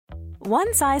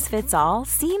One size fits all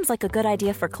seems like a good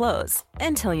idea for clothes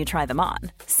until you try them on.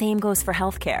 Same goes for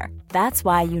healthcare. That's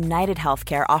why United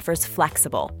Healthcare offers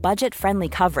flexible, budget-friendly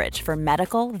coverage for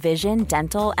medical, vision,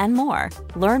 dental, and more.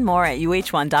 Learn more at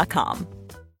uh1.com.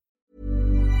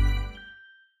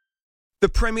 The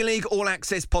Premier League All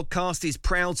Access podcast is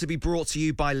proud to be brought to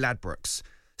you by Ladbrokes.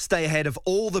 Stay ahead of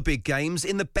all the big games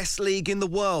in the best league in the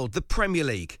world, the Premier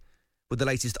League. With the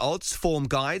latest odds, form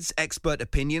guides, expert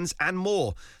opinions and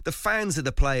more, the fans are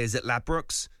the players at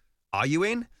Ladbrokes. Are you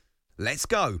in? Let's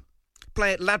go.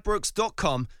 Play at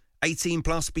ladbrokes.com, 18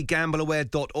 plus,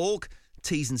 begambleaware.org.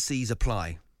 T's and C's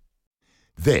apply.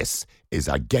 This is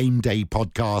a Game Day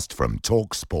podcast from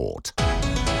TalkSport.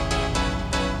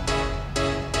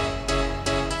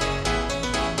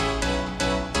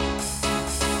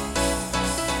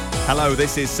 Hello,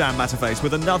 this is Sam Matterface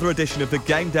with another edition of the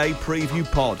Game Day Preview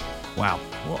Pod. Wow,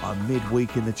 what a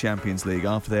midweek in the Champions League.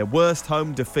 After their worst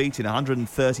home defeat in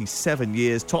 137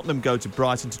 years, Tottenham go to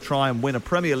Brighton to try and win a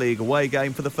Premier League away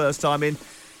game for the first time in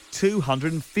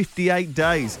 258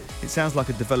 days. It sounds like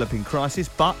a developing crisis,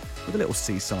 but with a little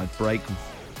seaside break.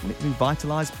 Will it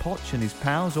revitalise Poch and his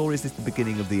pals, or is this the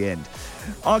beginning of the end?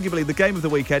 Arguably, the game of the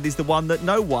weekend is the one that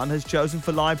no one has chosen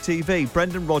for live TV.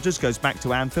 Brendan Rodgers goes back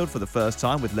to Anfield for the first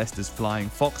time with Leicester's Flying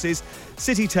Foxes.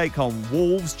 City take on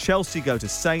Wolves, Chelsea go to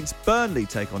Saints, Burnley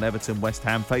take on Everton, West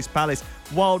Ham face Palace,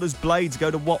 Wilder's Blades go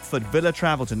to Watford, Villa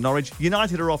travel to Norwich,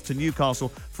 United are off to Newcastle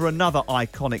for another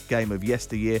iconic game of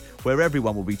yesteryear where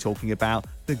everyone will be talking about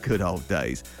the good old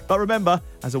days. But remember,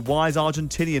 as a wise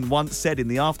Argentinian once said in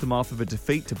the aftermath of a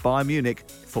defeat to Bayern Munich,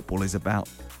 football is about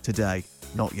today,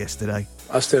 not yesterday.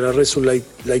 After a result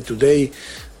like today,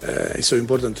 it's so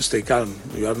important to stay calm.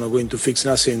 You are not going to fix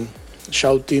nothing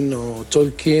shouting or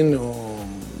talking, or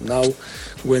now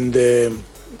when the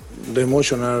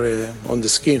emotions are on the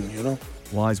skin, you know.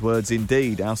 Wise words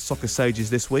indeed. Our soccer sages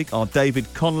this week are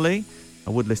David Connolly. I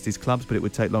would list his clubs, but it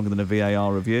would take longer than a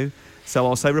VAR review. So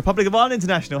I'll say Republic of Ireland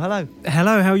International. Hello.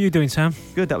 Hello, how are you doing, Sam?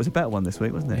 Good, that was a better one this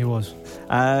week, wasn't it? It was.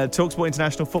 TalkSport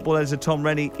International football editor Tom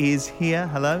Rennie is here.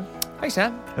 Hello. Hey,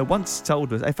 Sam. Once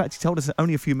told us, in fact, he told us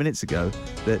only a few minutes ago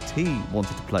that he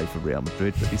wanted to play for Real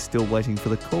Madrid, but he's still waiting for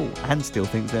the call and still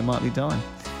thinks there might be time.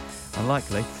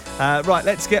 Unlikely. Right,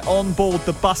 let's get on board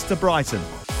the bus to Brighton.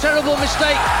 Terrible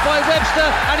mistake by Webster,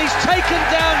 and he's taken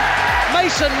down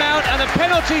Mason Mount, and a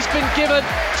penalty's been given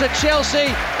to Chelsea.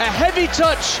 A heavy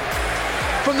touch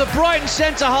from the Brighton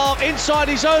centre-half inside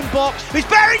his own box. He's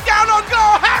bearing down on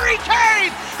goal, Harry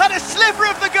Kane! And a sliver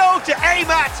of the goal to aim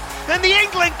at. Then the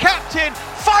England captain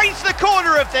finds the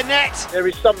corner of the net. There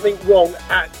is something wrong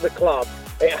at the club.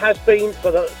 It has been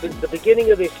since the beginning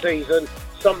of this season.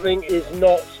 Something is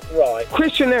not right.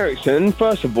 Christian Eriksen,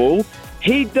 first of all,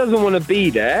 he doesn't want to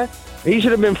be there. He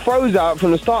should have been froze out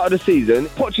from the start of the season.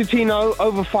 Pochettino,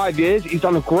 over 5 years, he's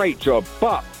done a great job.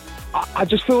 But I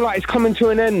just feel like it's coming to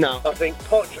an end now. I think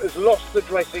Poch has lost the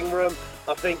dressing room.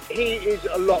 I think he is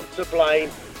a lot to blame.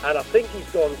 And I think he's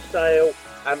gone stale.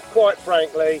 And quite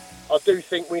frankly, I do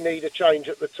think we need a change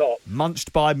at the top.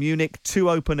 Munched by Munich, 2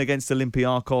 open against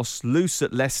Olympiacos, loose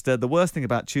at Leicester. The worst thing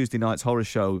about Tuesday night's horror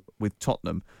show with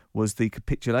Tottenham was the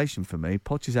capitulation for me.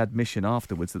 Poch's admission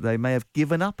afterwards that they may have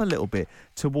given up a little bit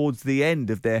towards the end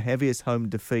of their heaviest home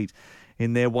defeat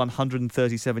in their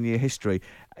 137-year history.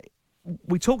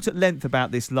 We talked at length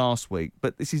about this last week,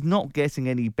 but this is not getting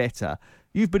any better.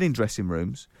 You've been in dressing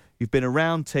rooms. You've been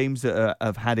around teams that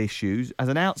have had issues. As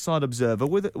an outside observer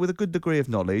with a good degree of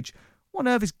knowledge, what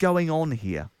on earth is going on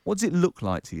here? What does it look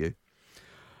like to you?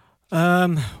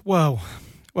 Well,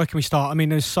 where can we start? I mean,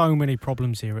 there's so many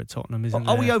problems here at Tottenham, isn't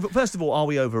there? First of all, are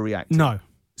we overreacting? No.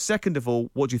 Second of all,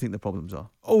 what do you think the problems are?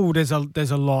 Oh, there's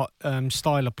a lot.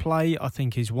 Style of play, I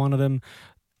think, is one of them.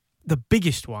 The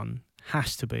biggest one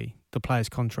has to be the players'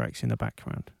 contracts in the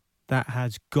background. That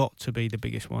has got to be the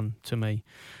biggest one to me.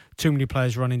 Too many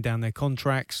players running down their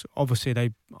contracts.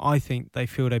 Obviously, I think they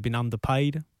feel they've been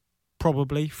underpaid,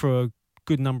 probably, for a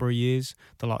good number of years.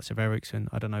 The likes of Eriksen,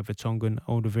 I don't know, Vertonghen,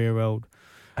 Alderweireld.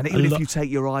 And even if you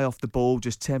take your eye off the ball,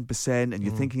 just 10%, and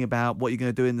you're thinking about what you're going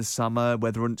to do in the summer,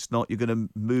 whether or not you're going to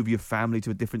move your family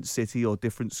to a different city or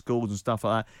different schools and stuff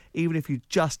like that, even if you're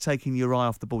just taking your eye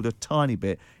off the ball a tiny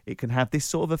bit, it can have this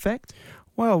sort of effect?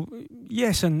 Well,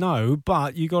 yes and no,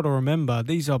 but you got to remember,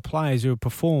 these are players who have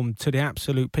performed to the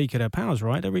absolute peak of their powers,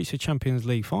 right? They reached the Champions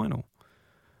League final.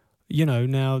 You know,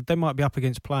 now they might be up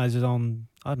against players that on,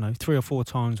 3 or 4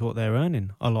 times what they're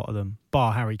earning, a lot of them,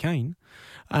 bar Harry Kane.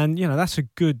 And, that's a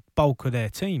good bulk of their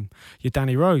team. Your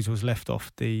Danny Rose was left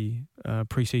off the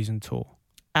pre-season tour.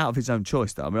 out of his own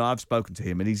choice, though. I mean, I've spoken to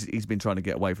him, and he's been trying to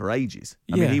get away for ages.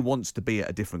 I mean, he wants to be at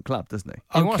a different club, doesn't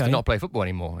he? He wants to not play football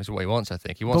anymore, is what he wants, I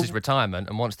think. He wants his retirement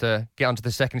and wants to get onto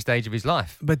the second stage of his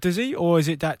life. But does he? Or is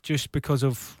it that just because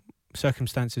of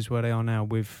circumstances where they are now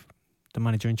with the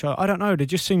manager in charge? I don't know. There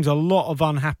just seems a lot of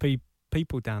unhappy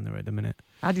people down there at the minute.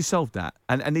 How do you solve that?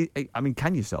 And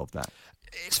can you solve that?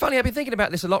 It's funny, I've been thinking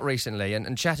about this a lot recently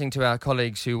and chatting to our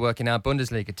colleagues who work in our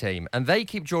Bundesliga team, and they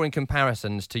keep drawing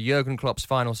comparisons to Jurgen Klopp's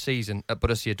final season at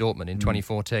Borussia Dortmund in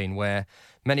 2014, where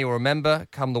many will remember,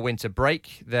 come the winter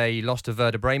break, they lost to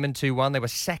Werder Bremen 2-1. They were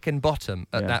second bottom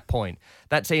at that point.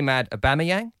 That team had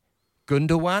Aubameyang,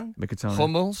 Gundogan,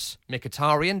 Hummels,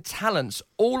 Mkhitaryan, talents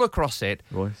all across it,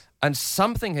 and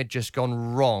something had just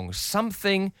gone wrong.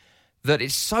 Something that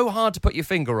it's so hard to put your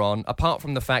finger on, apart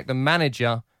from the fact the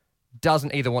manager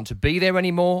doesn't either want to be there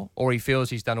anymore or he feels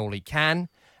he's done all he can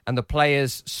and the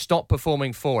players stop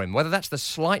performing for him. Whether that's the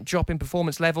slight drop in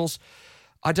performance levels,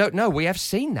 I don't know. We have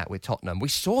seen that with Tottenham. We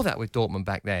saw that with Dortmund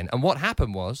back then. And what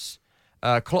happened was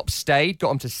Klopp stayed, got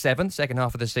them to 7th, second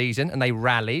half of the season, and they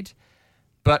rallied.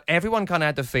 But everyone kind of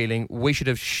had the feeling we should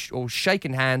have all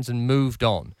shaken hands and moved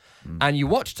on. And you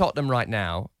watch Tottenham right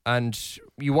now, and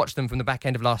you watch them from the back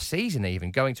end of last season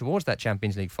even, going towards that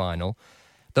Champions League final.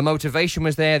 The motivation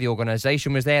was there, the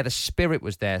organisation was there, the spirit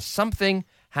was there. Something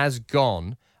has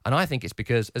gone, and I think it's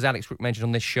because, as Alex Crook mentioned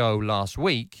on this show last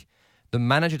week, the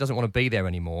manager doesn't want to be there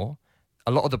anymore.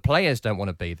 A lot of the players don't want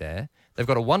to be there. They've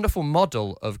got a wonderful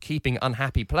model of keeping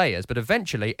unhappy players, but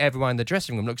eventually everyone in the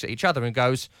dressing room looks at each other and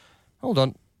goes, hold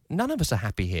on, none of us are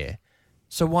happy here.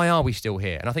 So why are we still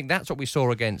here? And I think that's what we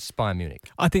saw against Bayern Munich.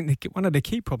 I think one of the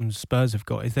key problems Spurs have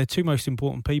got is their two most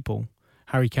important people,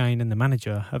 Harry Kane and the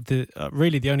manager, have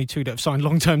really the only two that have signed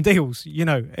long-term deals. You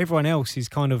know, everyone else is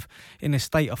kind of in a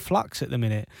state of flux at the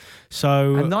minute.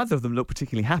 So, and neither of them look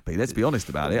particularly happy, let's be honest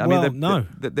about it. I mean,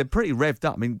 they're pretty revved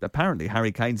up. I mean, apparently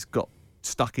Harry Kane's got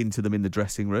stuck into them in the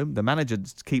dressing room. The manager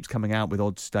keeps coming out with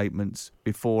odd statements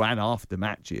before and after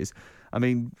matches. I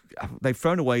mean, they've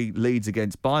thrown away leads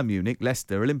against Bayern Munich,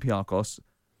 Leicester, Olympiacos,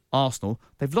 Arsenal.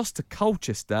 They've lost to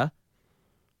Colchester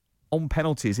on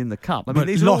penalties in the cup. I mean,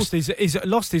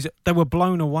 they were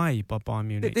blown away by Bayern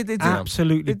Munich.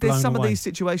 Absolutely blown away. There's some of these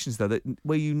situations though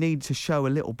where you need to show a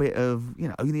little bit of,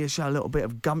 you need to show a little bit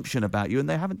of gumption about you, and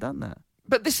they haven't done that.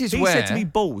 But this is he said to me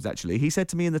balls, actually. He said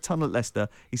to me in the tunnel at Leicester,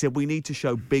 he said, we need to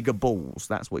show bigger balls.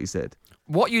 That's what he said.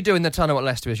 What you do in the tunnel at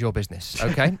Leicester is your business,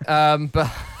 okay? But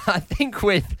I think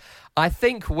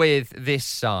with this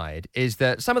side is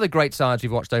that some of the great sides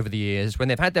we've watched over the years, when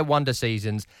they've had their wonder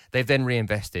seasons, they've then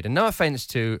reinvested. And no offence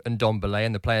to Ndombele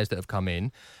and the players that have come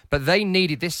in, but they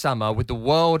needed this summer, with the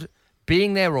world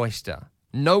being their oyster.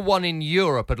 No one in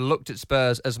Europe had looked at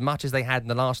Spurs as much as they had in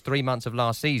the last 3 months of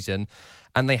last season,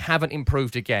 and they haven't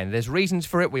improved again. There's reasons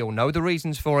for it. We all know the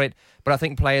reasons for it. But I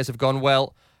think players have gone,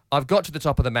 well, I've got to the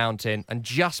top of the mountain and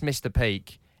just missed the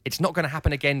peak. It's not going to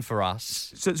happen again for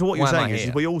us. So what you're saying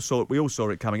is we all saw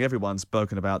it coming. Everyone's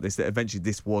spoken about this, that eventually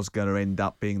this was going to end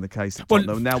up being the case at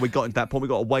Tottenham. Now we've got to that point, we've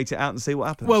got to wait it out and see what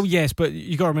happens. Well, yes, but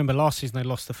you got to remember last season they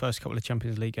lost the first couple of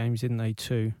Champions League games, didn't they,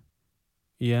 too?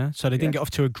 Yeah, so they didn't get off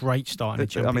to a great start in the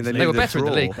Champions League. They were better in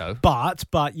the league, though. But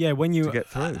yeah, when you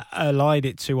allied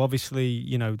it to, obviously,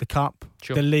 the cup,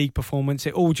 the league performance,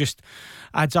 it all just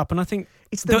adds up. And I think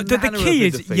it's the key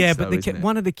is, but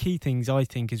one of the key things I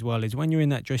think as well is when you're in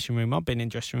that dressing room. I've been in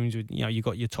dressing rooms with, you've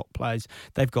got your top players.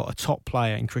 They've got a top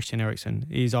player in Christian Eriksen.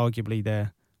 He is arguably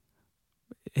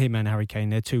him and Harry Kane,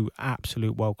 they're two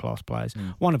absolute world-class players.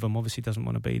 One of them obviously doesn't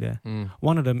want to be there.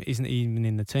 One of them isn't even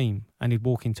in the team, and he'd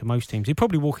walk into most teams. He'd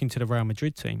probably walk into the Real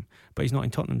Madrid team, but he's not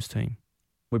in Tottenham's team.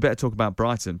 We better talk about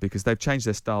Brighton, because they've changed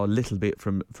their style a little bit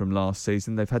from last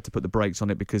season. They've had to put the brakes on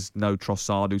it because no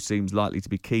Trossard, who seems likely to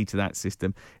be key to that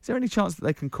system. Is there any chance that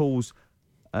they can cause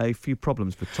a few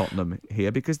problems for Tottenham here?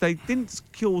 Because they didn't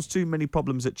cause too many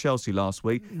problems at Chelsea last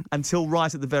week until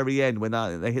right at the very end when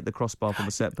they hit the crossbar from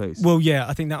a set piece. Well, yeah,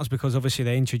 I think that was because obviously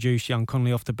they introduced young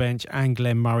Connolly off the bench and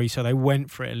Glenn Murray, so they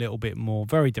went for it a little bit more.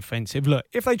 Very defensive. Look,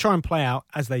 if they try and play out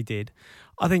as they did,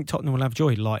 I think Tottenham will have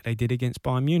joy like they did against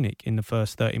Bayern Munich in the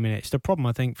first 30 minutes. The problem,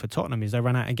 I think, for Tottenham is they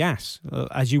ran out of gas,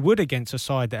 as you would against a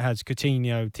side that has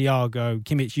Coutinho, Thiago,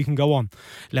 Kimmich. You can go on.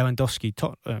 Lewandowski.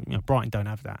 Brighton don't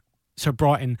have that. So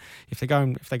Brighton, if they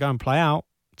go and play out,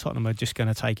 Tottenham are just going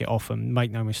to take it off and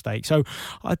make no mistake. So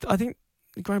I think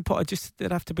Graham Potter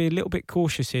they'd have to be a little bit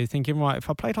cautious here, thinking, right, if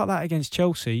I played like that against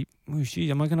Chelsea,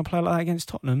 am I going to play like that against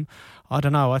Tottenham? I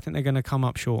don't know. I think they're going to come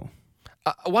up short.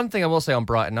 One thing I will say on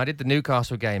Brighton, I did the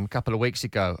Newcastle game a couple of weeks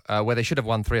ago where they should have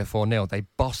won 3 or 4-0. They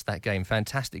bossed that game.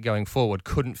 Fantastic going forward.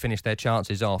 Couldn't finish their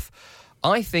chances off.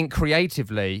 I think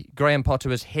creatively, Graham Potter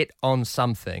has hit on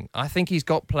something. I think he's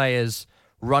got players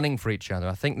running for each other.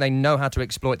 I think they know how to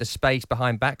exploit the space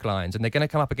behind backlines, and they're going to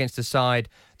come up against a side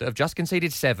that have just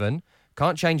conceded 7.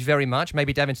 Can't change very much.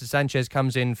 Maybe Davinson Sanchez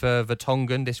comes in for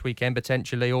Vertonghen this weekend,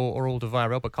 potentially, or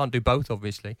Alderweireld, but can't do both,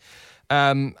 obviously.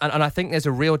 And I think there's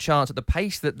a real chance that the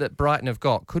pace that Brighton have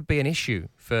got could be an issue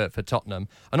for Tottenham.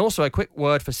 And also a quick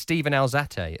word for Steven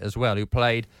Alzate as well, who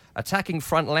played attacking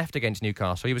front left against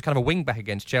Newcastle. He was kind of a wing-back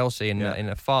against Chelsea in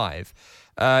a 5.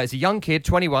 He's a young kid,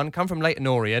 21, come from Leyton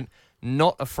Orient,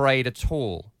 not afraid at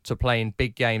all to play in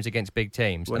big games against big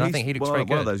teams. Well, and I think he looks very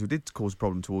good. One of those who did cause a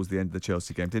problem towards the end of the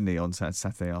Chelsea game, didn't he, on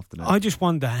Saturday afternoon? I just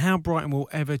wonder how Brighton will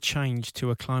ever change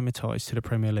to acclimatise to the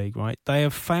Premier League, right? They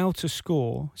have failed to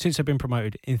score, since they've been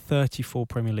promoted, in 34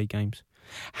 Premier League games.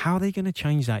 How are they going to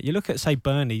change that? You look at, say,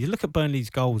 Burnley. You look at Burnley's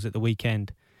goals at the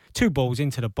weekend. 2 balls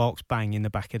into the box, bang, in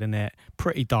the back of the net.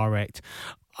 Pretty direct.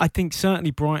 I think certainly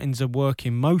Brighton's a work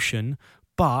in motion,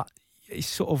 but it's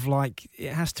sort of like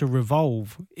it has to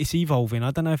revolve. It's evolving.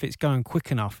 I don't know if it's going quick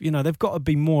enough. You know, they've got to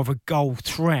be more of a goal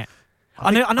threat.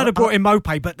 I know they brought in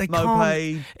Mopé, but they can't.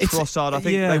 Mopé, Trossard, I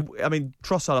think.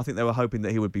 Trossard, I think they were hoping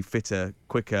that he would be fitter,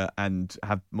 quicker, and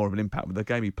have more of an impact. With the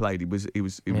game he played, he was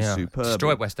superb.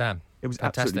 Destroyed West Ham. It was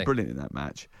fantastic. Absolutely brilliant in that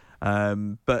match.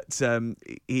 But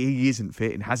he isn't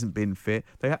fit and hasn't been fit.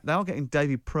 They are getting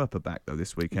David Pröpper back, though,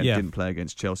 this weekend. Yeah. Didn't play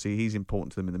against Chelsea. He's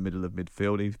important to them in the middle of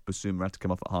midfield. Basuma had to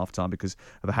come off at half-time because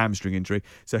of a hamstring injury.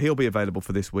 So he'll be available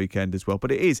for this weekend as well.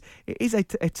 But it is a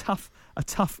tough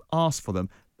ask for them.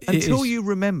 Until you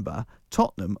remember,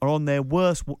 Tottenham are on their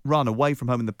worst run away from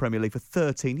home in the Premier League for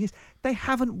 13 years. They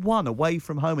haven't won away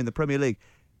from home in the Premier League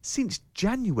since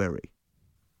January.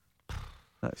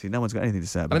 See, no one's got anything to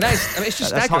say about that. It's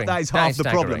just staggering. That is half the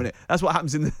problem, isn't it? That's what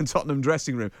happens in the Tottenham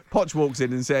dressing room. Poch walks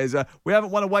in and says, we haven't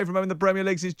won away from home in the Premier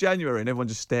League since January, and everyone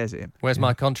just stares at him. Where's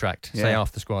my contract? Say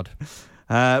half the squad.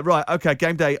 Right, OK,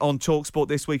 Game Day on TalkSport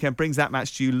this weekend brings that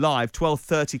match to you live.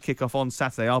 12:30 kickoff on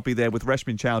Saturday. I'll be there with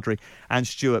Reshmin Chowdhury and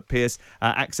Stuart Pearce.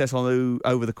 Access on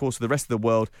over the course of the rest of the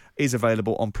world is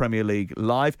available on Premier League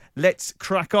Live. Let's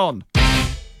crack on.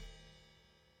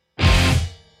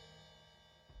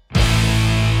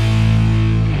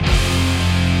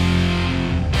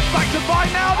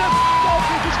 Wijnaldum,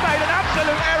 goalkeeper's made an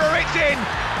absolute error. It's in.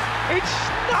 It's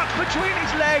stuck between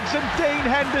his legs, and Dean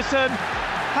Henderson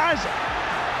has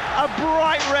a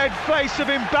bright red face of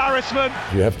embarrassment.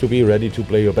 You have to be ready to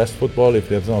play your best football. If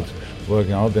that's not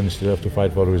working out, then you still have to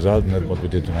fight for the result, and that's what we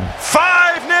did tonight.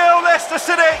 5-0 Leicester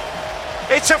City.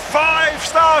 It's a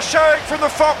 5-star showing from the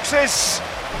Foxes.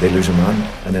 They lose a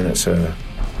man, and then it's a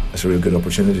real good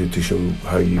opportunity to show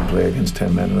how you play against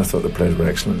 10 men, and I thought the players were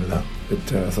excellent at that.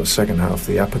 But I thought second half,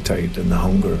 the appetite and the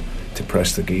hunger to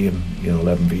press the game,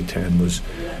 11 v 10 was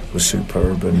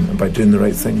superb, and by doing the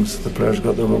right things, the players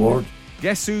got their reward.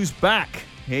 Guess who's back?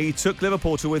 He took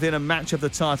Liverpool to within a match of the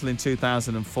title in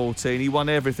 2014. He won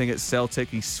everything at Celtic.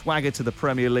 He swaggered to the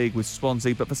Premier League with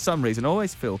Swansea, but for some reason I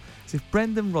always feel as if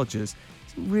Brendan Rodgers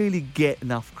doesn't really get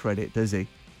enough credit, does he?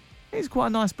 He's quite a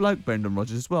nice bloke, Brendan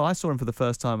Rodgers, as well. I saw him for the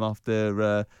first time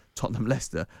after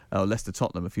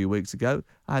Leicester-Tottenham a few weeks ago.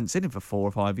 I hadn't seen him for 4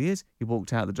 or 5 years. He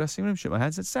walked out of the dressing room, shook my hand,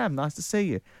 and said, "Sam, nice to see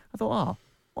you." I thought,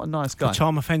 what a nice guy. The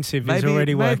charm offensive is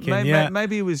already working.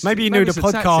 Maybe he knew the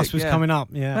podcast was coming up.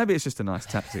 Yeah. Maybe it's just a nice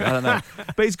tactic. I don't know.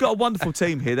 But he's got a wonderful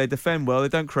team here. They defend well. They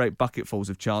don't create bucketfuls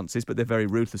of chances, but they're very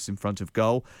ruthless in front of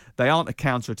goal. They aren't a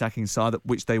counter-attacking side,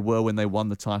 which they were when they won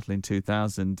the title in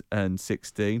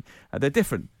 2016. They're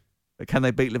different. But can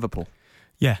they beat Liverpool?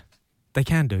 Yeah, they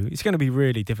can do. It's going to be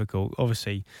really difficult,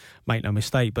 obviously, make no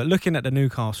mistake. But looking at the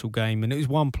Newcastle game, and it was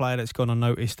one player that's gone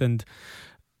unnoticed, and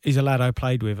he's a lad I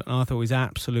played with, and I thought he was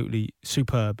absolutely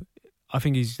superb. I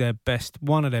think he's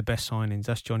one of their best signings.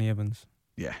 That's Johnny Evans.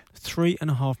 Yeah.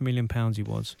 £3.5 million he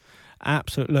was.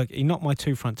 Absolutely. Look, he knocked my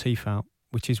 2 front teeth out,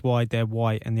 which is why they're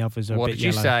white and the others are a bit yellow. What did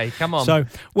you say? Come on. Tell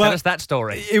us that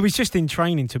story. It was just in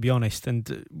training, to be honest.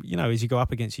 And, as you go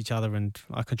up against each other, and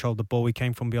I controlled the ball, he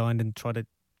came from behind and tried to...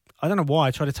 I don't know why.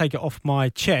 I tried to take it off my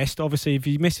chest. Obviously, if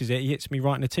he misses it, he hits me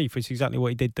right in the teeth, which is exactly what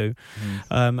he did do.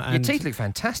 And your teeth look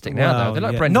fantastic now, though. They're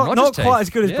like Brendan Rodgers' Not teeth. quite as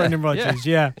good as Brendan Rodgers,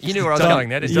 yeah. You knew where I was going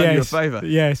there, didn't you? Done you a favour.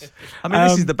 Yes. I mean,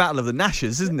 this is the battle of the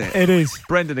Gnashers, isn't it? It is.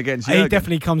 Brendan against Jurgen. He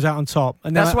definitely comes out on top.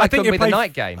 And that's why I think it couldn't be the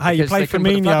night game. Hey, you played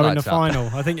Firmino in the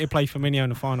final. I think you played Firmino in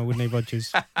the final, wouldn't he,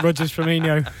 Rodgers? Rodgers,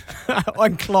 Firmino,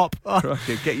 and Klopp.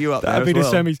 Get you up there That'd be the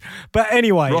semis. But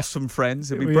anyway. Ross from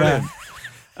Friends, it'd be brilliant.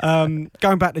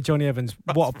 Going back to Johnny Evans,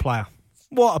 what a player.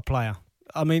 What a player.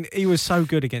 I mean, he was so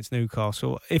good against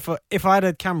Newcastle. If I had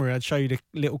a camera, I'd show you the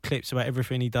little clips about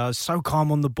everything he does. So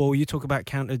calm on the ball. You talk about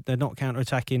they're not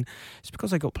counter-attacking. It's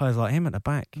because they got players like him at the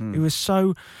back. He was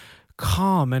so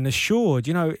calm and assured.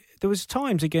 You know, there was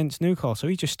times against Newcastle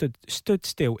he just stood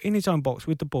still in his own box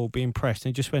with the ball being pressed, and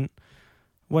he just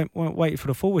waited for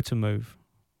the forward to move.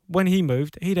 When he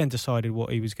moved, he then decided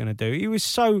what he was going to do. He was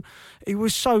so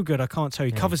good, I can't tell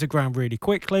you. He covers the ground really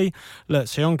quickly. Look,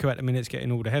 Sionku at the minute's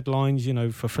getting all the headlines, you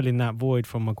know, for filling that void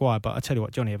from Maguire. But I tell you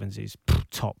what, Johnny Evans is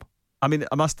top. I mean,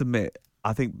 I must admit,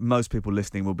 I think most people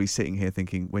listening will be sitting here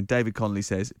thinking, when David Connolly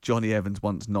says, Johnny Evans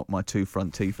once knocked my 2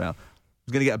 front teeth out, I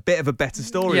was going to get a bit of a better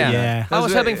story. Yeah. I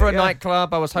was hoping for a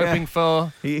nightclub. I was hoping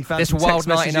for this wild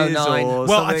night in 09.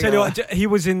 Well, I tell you what, he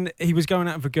was going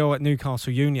out with a girl at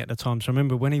Newcastle Uni at the time. So I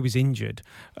remember when he was injured,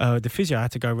 the physio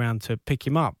had to go around to pick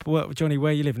him up. Well, Johnny,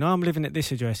 where you live? No, I'm living at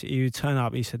this address. He would turn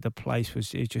up. He said the place was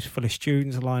just full of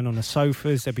students lying on the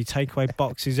sofas. There'd be takeaway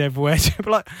boxes everywhere. So he'd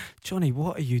be like, Johnny,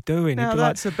 what are you doing? Now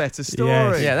that's a better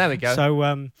story. Yeah, there we go.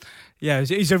 So, yeah,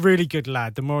 he's a really good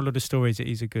lad. The moral of the story is that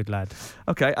he's a good lad.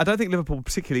 Okay, I don't think Liverpool were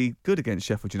particularly good against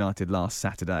Sheffield United last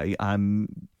Saturday.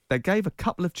 They gave a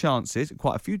couple of chances,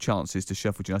 quite a few chances to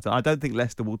Sheffield United. I don't think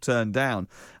Leicester will turn down.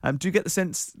 Do you get the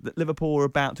sense that Liverpool are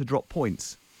about to drop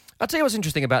points? I'll tell you what's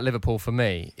interesting about Liverpool for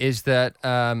me is that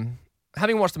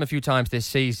having watched them a few times this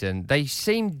season, they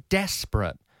seem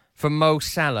desperate for Mo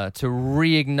Salah to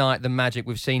reignite the magic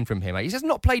we've seen from him. He has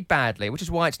not played badly, which is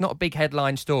why it's not a big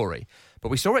headline story. But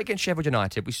we saw it against Sheffield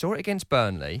United. We saw it against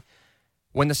Burnley.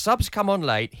 When the subs come on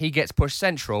late, he gets pushed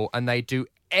central and they do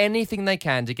anything they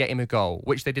can to get him a goal,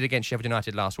 which they did against Sheffield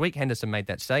United last week. Henderson made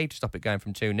that save to stop it going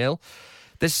from 2-0.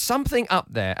 There's something up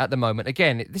there at the moment.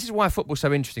 Again, this is why football's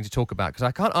so interesting to talk about, because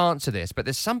I can't answer this, but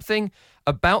there's something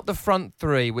about the front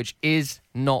three which is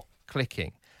not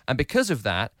clicking. And because of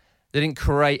that, they didn't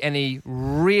create any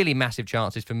really massive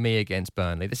chances for me against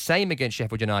Burnley. The same against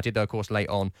Sheffield United, though, of course, late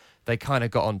on, they kind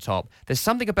of got on top. There's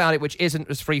something about it which isn't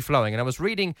as free-flowing. And I was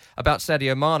reading about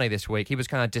Sadio Mane this week. He was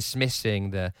kind of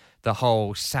dismissing the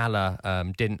whole Salah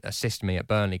didn't assist me at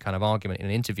Burnley kind of argument in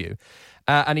an interview.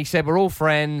 And he said, we're all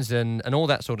friends and all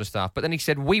that sort of stuff. But then he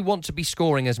said, we want to be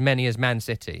scoring as many as Man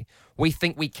City. We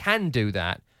think we can do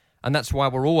that. And that's why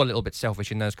we're all a little bit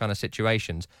selfish in those kind of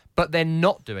situations. But they're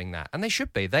not doing that. And they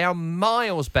should be. They are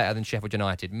miles better than Sheffield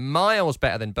United, miles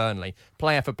better than Burnley,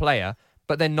 player for player,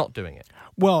 but they're not doing it.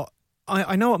 Well,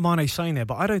 I know what Mane's saying there,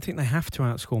 but I don't think they have to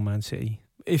outscore Man City.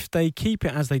 If they keep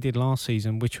it as they did last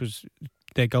season, which was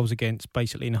their goals against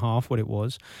basically in half what it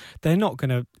was, they're not going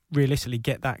to realistically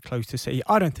get that close to City.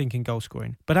 I don't think in goal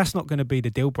scoring. But that's not going to be the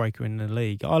deal breaker in the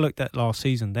league. I looked at last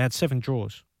season. They had 7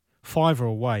 draws. 5 are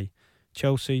away.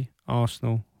 Chelsea,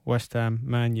 Arsenal, West Ham,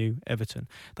 Man U, Everton.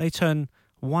 They turn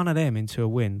one of them into a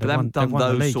win. But they haven't done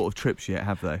those sort of trips yet,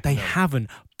 have they? They haven't.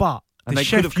 But and the they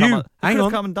Chef could have U,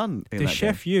 come and done the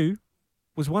Chef U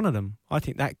was one of them. I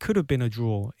think that could have been a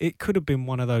draw. It could have been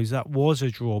one of those that was a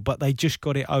draw, but they just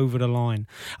got it over the line.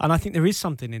 And I think there is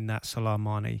something in that Salah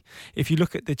Mane. If you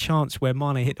look at the chance where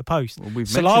Mane hit the post,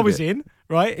 Salah was in,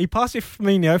 right? He passed it for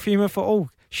Firmino thought,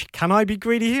 can I be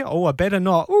greedy here? Oh, I better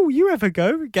not. Oh, you have a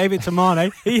go. Gave it to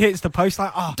Mane. He hits the post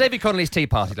like, David Connolly's tea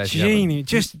party, ladies and gentlemen.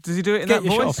 Does he do it in that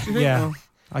voice? Yeah.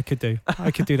 I could do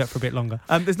that for a bit longer.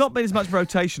 There's not been as much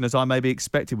rotation as I maybe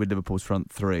expected with Liverpool's front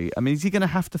three. I mean, is he going to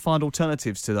have to find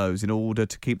alternatives to those in order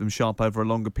to keep them sharp over a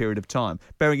longer period of time,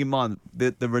 bearing in mind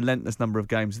the relentless number of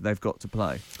games that they've got to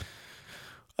play?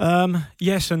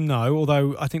 Yes and no,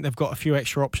 although I think they've got a few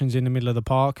extra options in the middle of the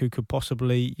park who could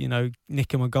possibly, nick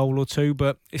them a goal or two,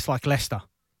 but it's like Leicester.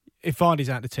 If Vardy's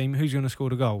out of the team, who's going to score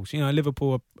the goals?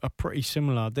 Liverpool are pretty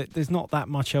similar. There's not that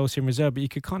much else in reserve, but you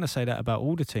could kind of say that about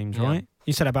all the teams, right?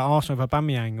 You said about Arsenal with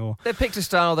Aubameyang. They've picked a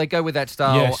style, they go with that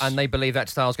style, and they believe that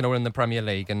style's going to win the Premier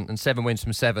League, and 7 wins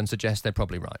from 7 suggests they're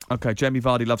probably right. OK, Jamie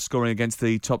Vardy loves scoring against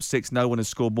the top 6. No one has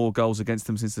scored more goals against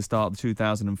them since the start of the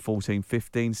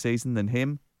 2014-15 season than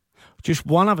him. Just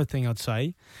one other thing I'd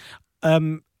say.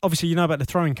 Obviously, you know about the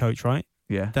throwing coach, right?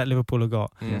 Yeah. That Liverpool have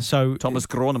got. Yeah. So Thomas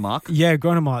Gronemark. Yeah,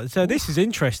 Gronemark. So this is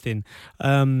interesting.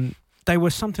 They were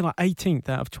something like 18th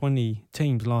out of 20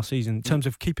 teams last season in terms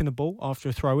of keeping the ball after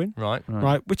a throw-in. Right.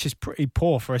 Which is pretty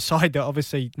poor for a side that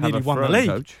obviously nearly won the league.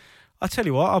 Coach. I tell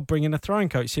you what, I'll bring in a throwing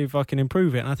coach, see if I can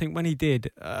improve it. And I think when he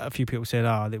did, a few people said,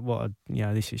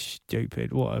 this is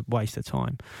stupid. What a waste of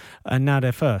time. And now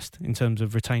they're first in terms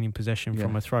of retaining possession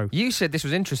from a throw. You said this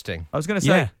was interesting. I was going to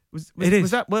say, Was It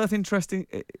is. that worth interrupting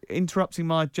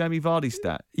my Jamie Vardy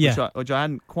stat? Yeah. Which I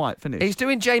hadn't quite finished. He's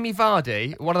doing Jamie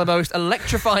Vardy, one of the most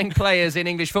electrifying players in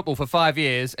English football for 5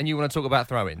 years, and you want to talk about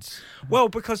throw-ins? Well,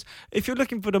 because if you're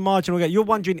looking for the marginal gain, you're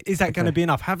wondering, is that going to be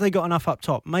enough? Have they got enough up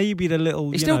top? Maybe the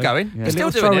little... He's still going. Yeah. He's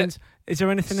still doing it. Is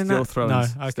there anything in Still that?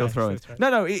 throw-ins. No, okay. Still throw-ins.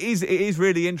 No, it is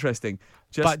really interesting.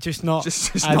 But just not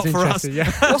just as not for us. interesting,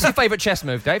 yeah. What's your favourite chess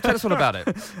move, Dave? Tell us all about it.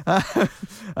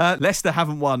 Leicester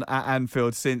haven't won at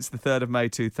Anfield since the 3rd of May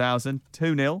 2000.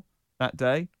 2-0 that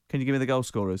day. Can you give me the goal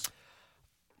scorers?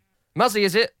 Muzzy,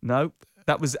 is it? No.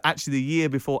 That was actually the year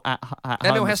before at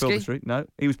Emil home at Filbert Heskey? Street. No.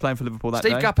 He was playing for Liverpool that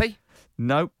Steve day. Guppy?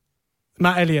 No.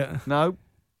 Matt Elliott. No.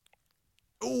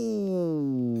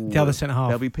 Ooh. The other centre half.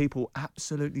 There'll be people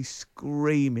absolutely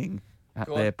screaming at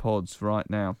their pods right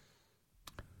now.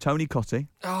 Tony Cottee.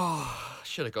 Oh,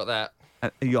 should have got that.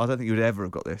 I don't think you would ever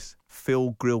have got this.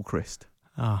 Phil Gilchrist.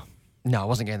 Ah. No, I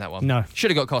wasn't getting that one. No. Should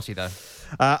have got Cottee, though.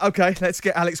 Okay, let's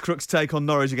get Alex Crook's take on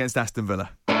Norwich against Aston Villa.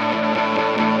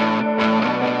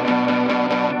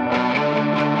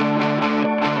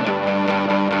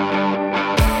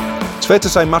 It's fair to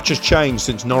say much has changed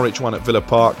since Norwich won at Villa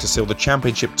Park to seal the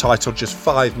Championship title just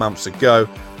 5 months ago.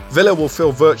 Villa will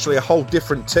feel virtually a whole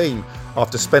different team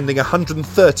after spending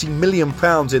 £130 million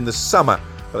in the summer,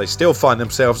 but they still find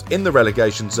themselves in the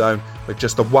relegation zone with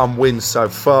just the one win so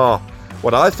far.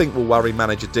 What I think will worry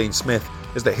manager Dean Smith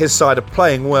is that his side are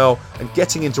playing well and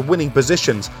getting into winning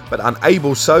positions, but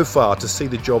unable so far to see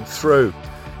the job through.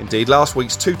 Indeed, last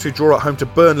week's 2-2 draw at home to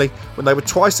Burnley, when they were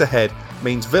twice ahead,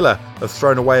 means Villa have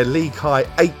thrown away a league-high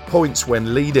 8 points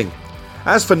when leading.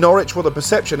 As for Norwich, well, the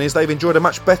perception is they've enjoyed a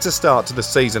much better start to the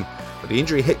season, but the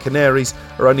injury-hit Canaries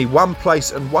are only 1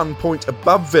 place and 1 point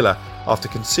above Villa after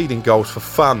conceding goals for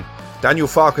fun. Daniel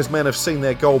Farke's men have seen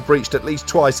their goal breached at least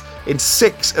twice in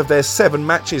 6 of their 7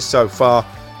 matches so far,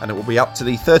 and it will be up to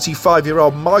the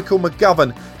 35-year-old Michael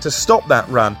McGovern to stop that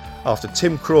run after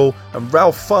Tim Krul and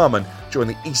Ralph Farman join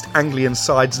the East Anglian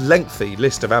side's lengthy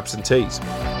list of absentees.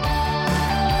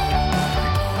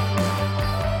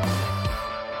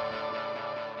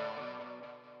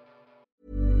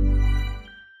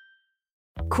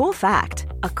 Cool fact,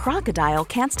 a crocodile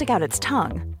can't stick out its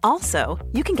tongue. Also,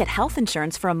 you can get health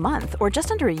insurance for a month or just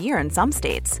under a year in some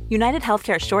states. United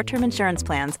Healthcare short-term insurance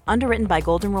plans, underwritten by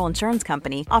Golden Rule Insurance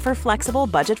Company, offer flexible,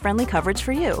 budget-friendly coverage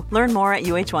for you. Learn more at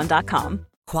uh1.com.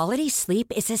 Quality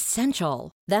sleep is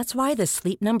essential. That's why the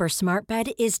Sleep Number Smart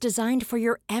Bed is designed for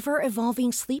your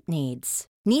ever-evolving sleep needs.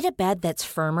 Need a bed that's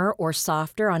firmer or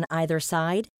softer on either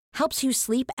side? Helps you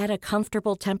sleep at a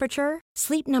comfortable temperature?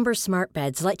 Sleep Number Smart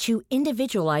Beds let you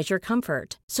individualize your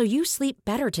comfort so you sleep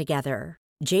better together.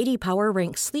 J.D. Power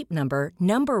ranks Sleep Number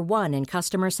number 1 in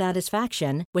customer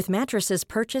satisfaction with mattresses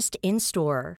purchased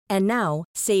in-store. And now,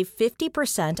 save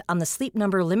 50% on the Sleep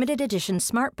Number Limited Edition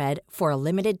Smart Bed for a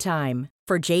limited time.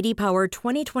 For J.D. Power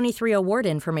 2023 award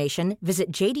information,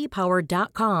 visit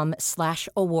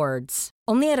jdpower.com/awards.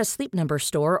 Only at a Sleep Number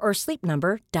store or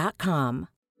sleepnumber.com.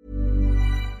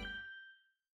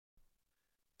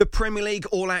 The Premier League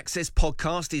All Access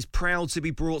podcast is proud to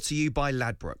be brought to you by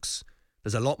Ladbrokes.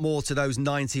 There's a lot more to those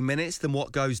 90 minutes than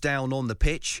what goes down on the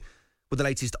pitch. With the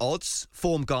latest odds,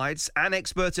 form guides and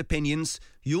expert opinions,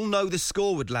 you'll know the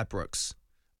score with Ladbrokes.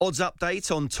 Odds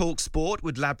update on Talk Sport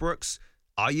with Ladbrokes.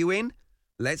 Are you in?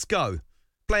 Let's go.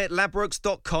 Play at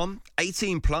ladbrokes.com,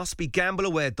 18 plus,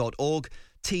 begambleaware.org.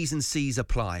 T's and C's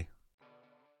apply.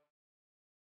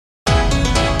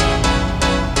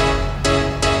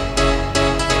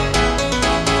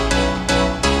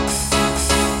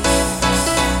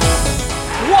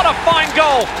 What a fine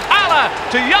goal! Alla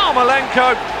to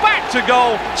Yarmolenko, back to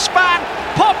goal. Span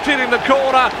popped it in the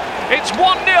corner. It's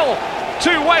 1-0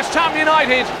 to West Ham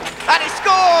United. And he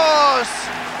scores!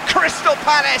 Crystal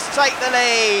Palace take the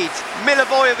lead.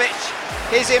 Milivojevic,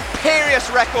 his imperious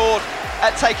record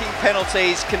at taking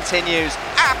penalties continues.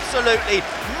 Absolutely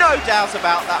no doubt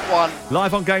about that one.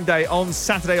 Live on Game Day on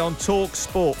Saturday on Talk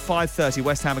Sport, 5:30,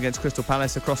 West Ham against Crystal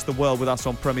Palace across the world with us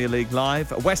on Premier League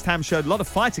Live. West Ham showed a lot of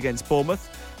fight against Bournemouth.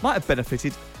 Might have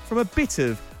benefited from a bit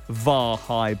of VAR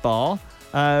high bar.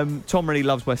 Tom really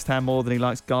loves West Ham more than he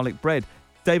likes garlic bread.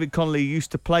 David Connolly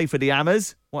used to play for the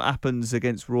Hammers. What happens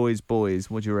against Roy's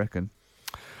boys? What do you reckon?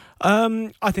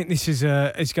 I think this is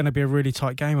going to be a really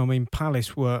tight game. I mean,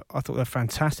 Palace I thought they're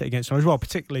fantastic against them as well,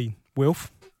 particularly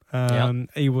Wilf.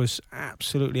 He was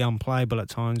absolutely unplayable at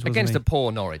times. Wasn't Against he? a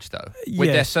poor Norwich, though, with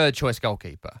their third choice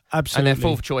goalkeeper. Absolutely. And their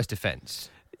fourth choice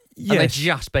defence. Yes. And they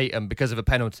just beat them because of a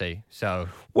penalty. So,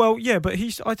 well, yeah, but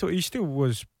I thought he still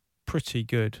was pretty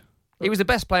good. He was the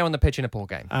best player on the pitch in a poor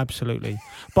game. Absolutely.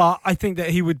 But I think that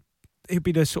he he'd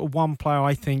be the sort of one player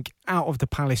I think out of the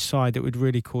Palace side that would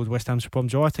really cause West Ham some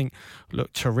problems, who I think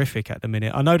look terrific at the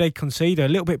minute. I know they concede a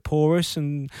little bit porous,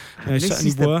 and this certainly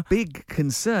is were. the big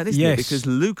concern, isn't it? Because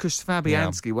Lucas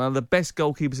Fabianski, one of the best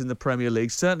goalkeepers in the Premier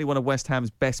League, certainly one of West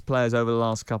Ham's best players over the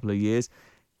last couple of years,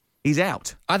 he's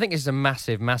out. I think it's a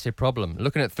massive, massive problem.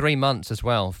 Looking at 3 months as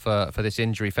well for this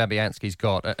injury Fabianski's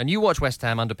got. And you watch West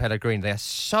Ham under Pellegrini, they are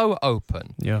so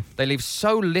open. Yeah. They leave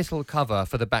so little cover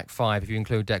for the back five if you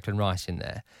include Declan Rice in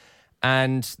there.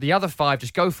 And the other five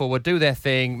just go forward, do their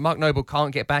thing. Mark Noble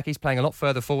can't get back. He's playing a lot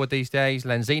further forward these days.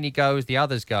 Lanzini goes, the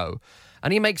others go.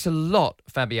 And he makes a lot,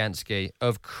 Fabianski,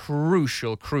 of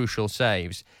crucial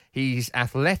saves. He's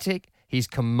athletic. He's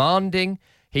commanding.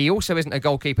 He also isn't a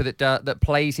goalkeeper that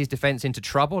plays his defence into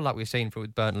trouble, like we've seen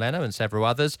with Bernd Leno and several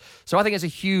others. So I think it's a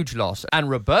huge loss. And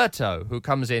Roberto, who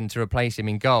comes in to replace him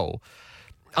in goal,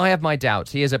 I have my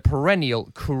doubts. He is a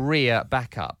perennial career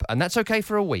backup. And that's okay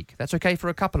for a week. That's okay for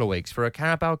a couple of weeks, for a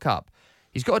Carabao Cup.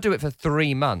 He's got to do it for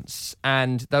 3 months.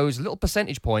 And those little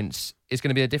percentage points is going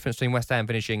to be the difference between West Ham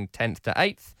finishing 10th to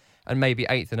 8th and maybe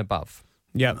 8th and above.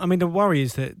 Yeah, I mean, the worry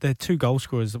is that their 2 goal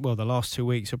scorers, well, the last 2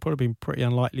 weeks have probably been pretty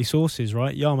unlikely sources,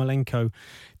 right? Yarmolenko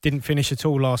didn't finish at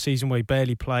all last season where he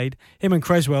barely played. Him and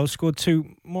Cresswell scored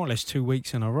more or less 2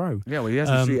 weeks in a row. Yeah, well, he has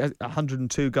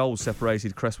 102 goals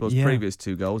separated Cresswell's previous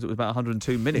 2 goals. It was about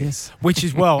 102 minutes. Yeah. Which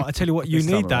is, well, I tell you what, you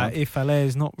need that if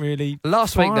Haller's not really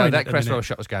Last week, though, that Cresswell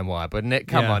shot was going wide, wouldn't it?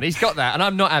 Come on, he's got that, and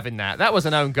I'm not having that. That was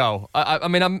an own goal. I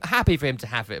mean, I'm happy for him to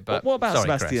have it, but what about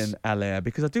Sebastian Chris? Haller?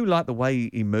 Because I do like the way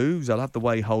he moves. I love the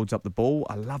way he holds up the ball.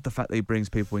 I love the fact that he brings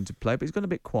people into play, but he's gone a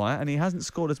bit quiet, and he hasn't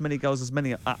scored as many goals as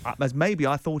maybe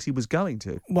I thought he was going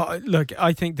to. Well, look,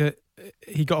 I think that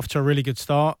he got off to a really good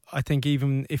start. I think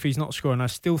even if he's not scoring, I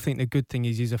still think the good thing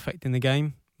is he's affecting the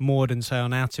game more than, say,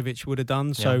 Arnautovic would have done.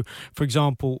 Yeah. So, for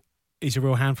example, he's a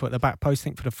real handful at the back post. I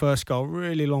think for the first goal,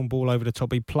 really long ball over the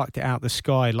top. He plucked it out the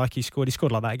sky like he scored. He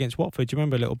scored like that against Watford. Do you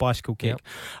remember a little bicycle kick? Yep.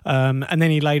 And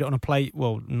then he laid it on a plate.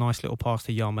 Well, nice little pass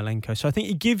to Yarmolenko. So I think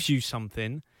he gives you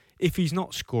something, if he's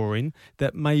not scoring,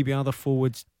 that maybe other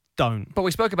forwards don't. But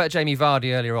we spoke about Jamie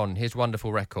Vardy earlier on, his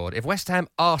wonderful record. If West Ham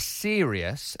are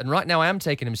serious, and right now I am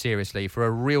taking them seriously for a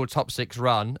real top 6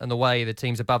 run, and the way the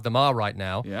teams above them are right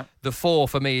now, the 4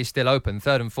 for me is still open.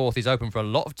 3rd and 4th is open for a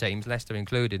lot of teams, Leicester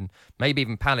included, maybe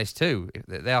even Palace too.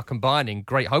 They are combining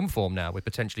great home form now with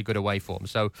potentially good away form,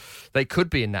 so they could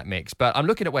be in that mix. But I'm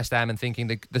looking at West Ham and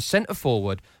thinking the centre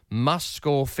forward must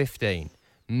score 15.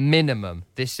 Minimum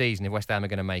this season if West Ham are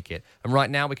going to make it. And right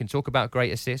now we can talk about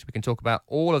great assists, we can talk about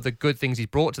all of the good things he's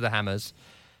brought to the Hammers,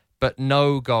 but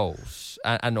no goals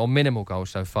or minimal goals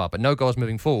so far, but no goals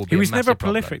moving forward. He was never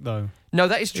prolific though. No,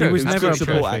 that is true. He was never a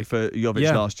support act for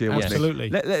Jovic last year, wasn't absolutely.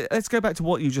 Let's go back to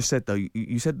what you just said, though.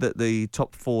 You said that the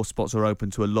top 4 spots are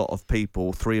open to a lot of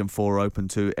people. 3 and 4 are open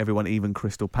to everyone, even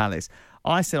Crystal Palace.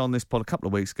 I said on this pod a couple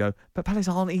of weeks ago, but Palace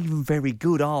aren't even very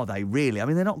good, are they, really? I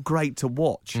mean, they're not great to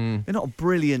watch. They're not a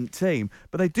brilliant team,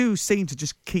 but they do seem to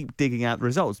just keep digging out the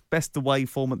results. Best away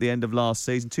form at the end of last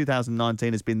season.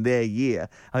 2019 has been their year.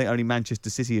 I think only Manchester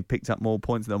City have picked up more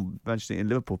points than Manchester City and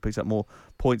Liverpool picked up more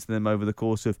points than them over the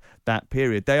course of that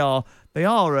period. They are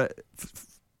a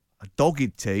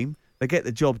dogged team. They get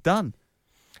the job done.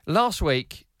 Last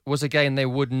week was a game they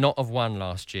would not have won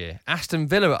last year. Aston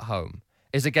Villa at home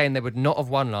is a game they would not have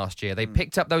won last year. They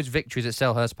picked up those victories at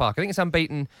Selhurst Park. I think it's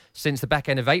unbeaten since the back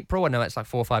end of April. I know it's like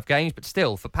 4 or 5 games, but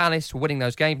still, for Palace, winning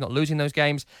those games, not losing those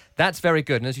games, that's very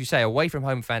good. And as you say, away from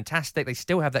home, fantastic. They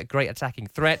still have that great attacking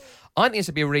threat. I think this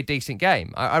would be a really decent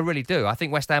game. I really do. I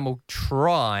think West Ham will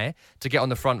try to get on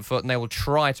the front foot and they will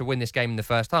try to win this game in the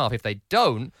first half. If they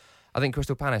don't, I think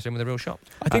Crystal Palace are in with a real shot.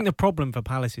 I think the problem for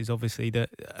Palace is obviously that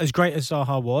as great as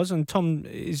Zaha was, and Tom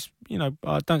is,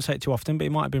 I don't say it too often, but he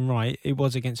might have been right, it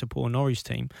was against a poor Norwich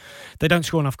team. They don't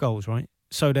score enough goals, right?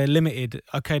 So they're limited.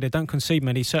 Okay, they don't concede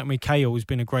many. Certainly Cahill has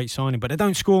been a great signing, but they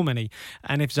don't score many.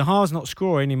 And if Zaha's not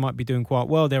scoring, he might be doing quite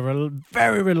well. They're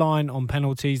very reliant on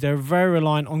penalties. They're very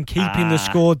reliant on keeping the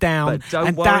score down. But don't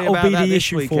and worry that'll about be that the this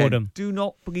issue weekend. for them. Do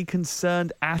not be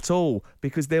concerned at all,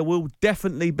 because there will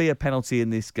definitely be a penalty in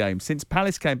this game. Since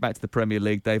Palace came back to the Premier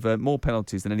League, they've earned more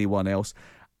penalties than anyone else.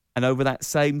 And over that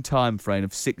same time frame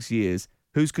of 6 years,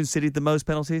 who's conceded the most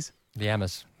penalties? The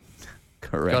Hammers.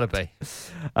 Correct. Gotta be.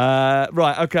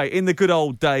 Right, okay. In the good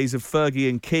old days of Fergie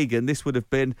and Keegan, this would have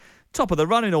been top of the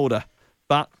running order.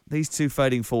 But these two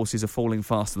fading forces are falling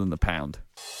faster than the pound.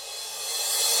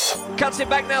 Cuts it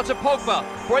back now to Pogba.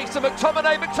 Breaks to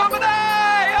McTominay.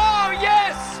 McTominay! Oh,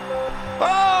 yes!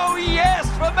 Oh, yes,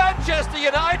 for Manchester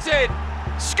United.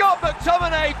 Scott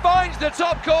McTominay finds the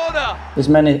top corner. There's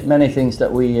many things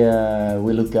that we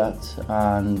look at,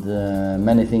 and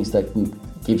many things that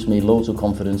gives me loads of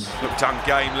confidence. Looked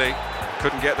ungamely,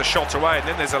 couldn't get the shot away, and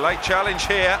then there's a late challenge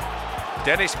here.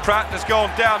 Dennis Pratt has gone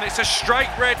down. It's a straight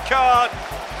red card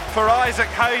for Isaac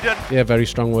Hayden. Yeah, very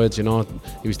strong words, you know.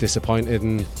 He was disappointed,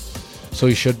 and so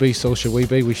he should be, so should we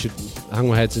be. We should hang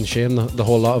our heads in shame, the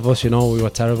whole lot of us, you know. We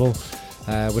were terrible.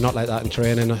 We're not like that in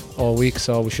training all week,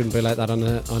 so we shouldn't be like that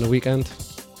on a weekend.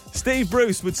 Steve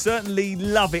Bruce would certainly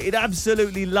love it. He'd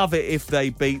absolutely love it if they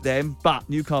beat them, but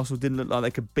Newcastle didn't look like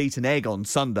they could beat an egg on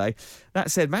Sunday.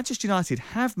 That said, Manchester United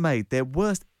have made their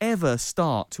worst ever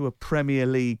start to a Premier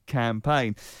League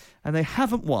campaign, and they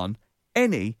haven't won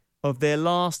any of their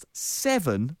last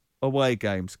 7 away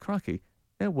games. Crikey,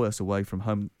 they're worse away from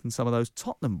home than some of those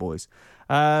Tottenham boys.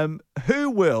 Who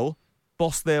will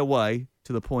boss their way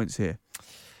to the points here?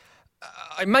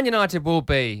 Man United will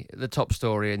be the top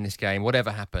story in this game, whatever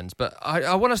happens. But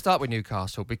I want to start with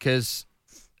Newcastle because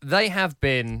they have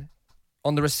been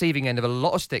on the receiving end of a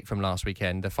lot of stick from last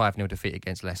weekend, the 5-0 defeat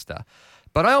against Leicester.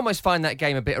 But I almost find that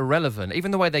game a bit irrelevant,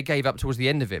 even the way they gave up towards the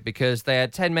end of it, because they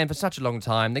had 10 men for such a long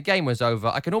time. The game was over.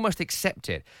 I can almost accept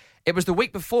it. It was the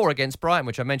week before against Brighton,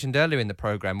 which I mentioned earlier in the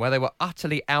programme, where they were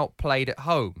utterly outplayed at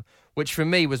home, which for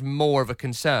me was more of a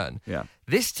concern. Yeah.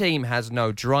 This team has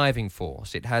no driving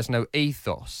force. It has no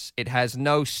ethos. It has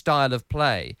no style of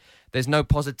play. There's no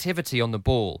positivity on the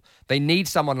ball. They need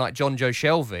someone like John Joe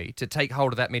Shelvey to take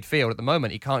hold of that midfield. At the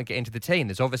moment, he can't get into the team.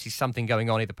 There's obviously something going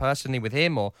on either personally with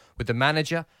him or with the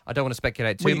manager. I don't want to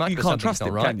speculate too much. You but can't something's trust not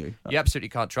him, right. can you? You absolutely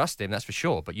can't trust him, that's for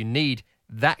sure. But you need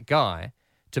that guy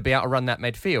to be able to run that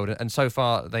midfield, and so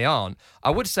far they aren't. I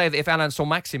would say that if Alan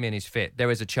Saint-Maximin is fit,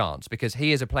 there is a chance, because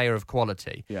he is a player of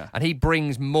quality. Yeah. And he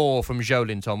brings more from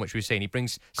Joelinton, which we've seen. He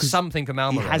brings something from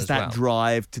Almiron. He has as that well.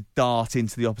 drive to dart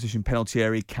into the opposition penalty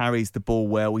area. He carries the ball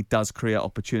well. He does create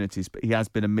opportunities, but he has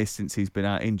been a miss since he's been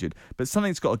out injured. But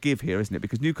something's got to give here, isn't it?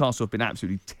 Because Newcastle have been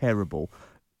absolutely terrible.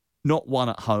 Not won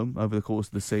at home over the course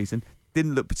of the season.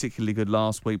 Didn't look particularly good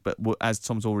last week, but as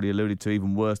Tom's already alluded to,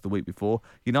 even worse the week before.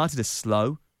 United are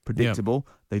slow, predictable.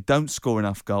 Yeah. They don't score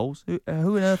enough goals. Who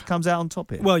on earth comes out on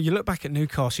top here? Well, you look back at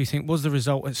Newcastle, you think, was the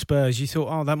result at Spurs? You thought,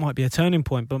 oh, that might be a turning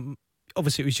point, but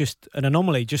obviously it was just an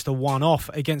anomaly, just a one-off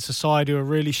against a side who are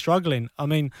really struggling. I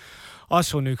mean, I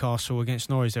saw Newcastle against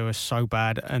Norwich. They were so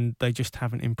bad, and they just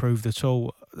haven't improved at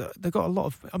all. They've got a lot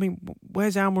of... I mean,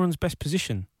 where's Almiron's best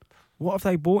position? What have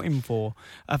they bought him for?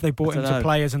 Have they bought him to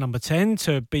play as a number 10,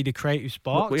 to be the creative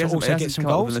spark, to also get some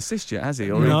goals? He hasn't assist yet, has he?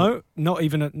 No, not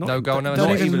even... No goal, no assist.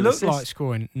 Don't even look like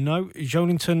scoring. No,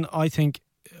 Joelinton, I think...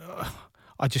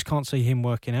 I just can't see him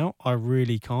working out. I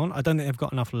really can't. I don't think they've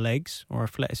got enough legs or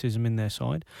athleticism in their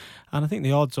side. And I think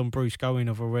the odds on Bruce going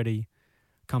have already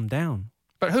come down.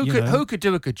 But who could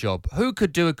do a good job? Who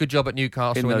could do a good job at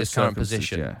Newcastle in this current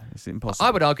position? Yeah, it's impossible. I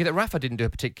would argue that Rafa didn't do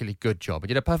a particularly good job. He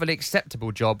did a perfectly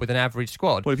acceptable job with an average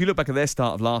squad. Well, if you look back at their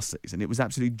start of last season, it was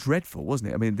absolutely dreadful,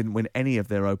 wasn't it? I mean, they didn't win any of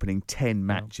their opening 10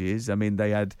 matches. I mean,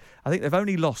 I think they've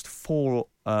only lost 4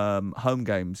 home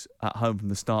games at home from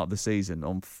the start of the season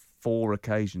on 4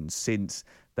 occasions since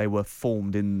they were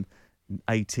formed in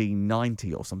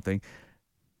 1890 or something.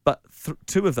 But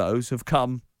 2 of those have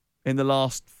come in the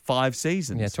last 5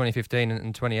 seasons. Yeah, 2015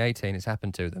 and 2018 it's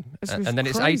happened to them. And then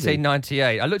it's crazy.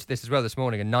 1898. I looked at this as well this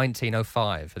morning, and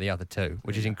 1905 for the other 2,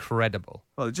 which is incredible.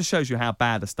 Well, it just shows you how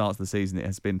bad a start to the season it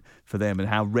has been for them and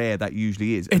how rare that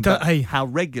usually is. How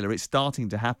regular it's starting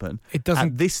to happen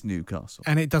at this Newcastle.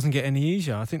 And it doesn't get any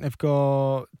easier. I think they've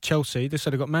got Chelsea.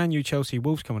 They've got Man U, Chelsea,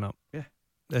 Wolves coming up. Yeah.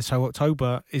 So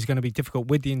October is going to be difficult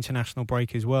with the international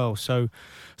break as well. So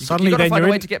suddenly you've got to find a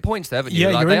way to get points there, haven't you?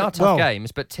 Yeah, they are tough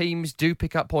games, but teams do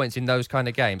pick up points in those kind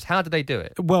of games. How do they do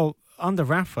it? Well, under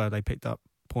Rafa, they picked up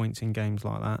points in games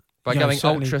like that. By going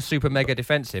ultra, super, mega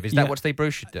defensive. Is that what Steve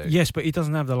Bruce should do? Yes, but he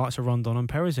doesn't have the likes of Rondon and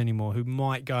Perez anymore, who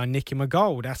might go and nick him a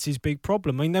goal. That's his big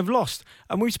problem. I mean, they've lost,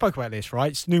 and we spoke about this,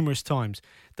 right? It's numerous times.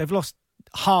 They've lost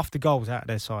half the goals out of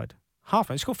their side. Half.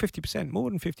 They scored 50%, more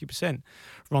than 50%.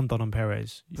 Rondon and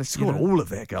Perez. They scored all of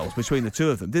their goals between the 2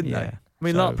 of them, didn't they? I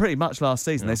mean, pretty much last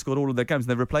season, they scored all of their games,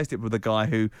 and they replaced it with a guy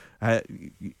who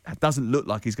doesn't look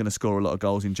like he's going to score a lot of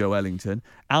goals in Joelinton.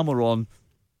 Almiron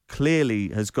clearly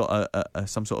has got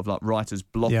some sort of like writer's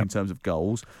block in terms of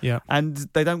goals. Yeah. And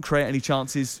they don't create any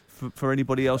chances for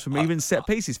anybody else from even set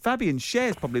pieces. Fabian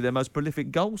Schär's probably their most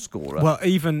prolific goal scorer. Well,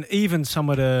 even some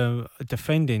of the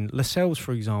defending, Lascelles,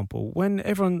 for example, when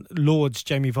everyone lauds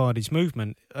Jamie Vardy's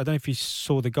movement, I don't know if you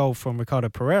saw the goal from Ricardo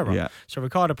Pereira. Yeah. So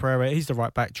Ricardo Pereira, he's the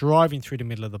right back, driving through the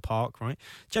middle of the park, right?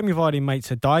 Jamie Vardy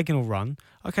makes a diagonal run.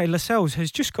 Okay, Lascelles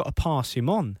has just got to pass him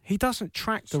on. He doesn't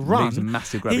track the run. Leaves a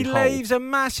massive He hole. leaves a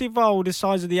massive hole the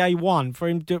size of the A1 for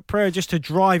him, Pereira, just to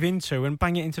drive into and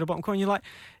bang it into the bottom corner. You're like,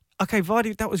 okay,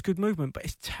 Vardy, that was good movement, but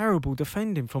it's terrible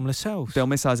defending from Lascelles. They'll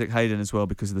miss Isaac Hayden as well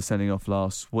because of the sending off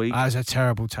last week. That was a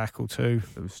terrible tackle too.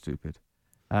 It was stupid.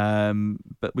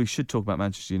 But we should talk about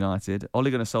Manchester United.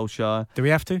 Ole Gunnar Solskjaer. Do we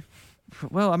have to?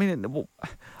 Well, I mean,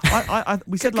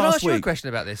 we said Can last I ask you week. a question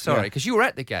about this? Sorry, because you were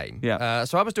at the game. Yeah.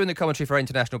 So I was doing the commentary for our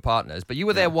international partners, but you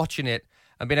were there watching it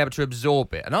and being able to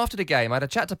absorb it. And after the game, I had a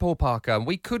chat to Paul Parker, and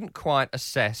we couldn't quite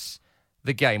assess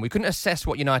the game. We couldn't assess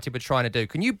what United were trying to do.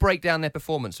 Can you break down their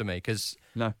performance for me? Because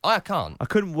No. I can't. I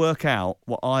couldn't work out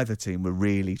what either team were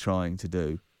really trying to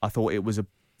do. I thought it was a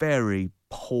very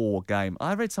poor game.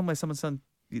 I read somewhere someone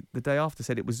the day after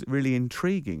said it was really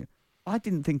intriguing. I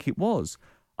didn't think it was.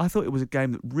 I thought it was a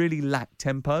game that really lacked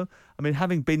tempo. I mean,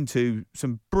 having been to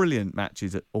some brilliant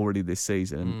matches already this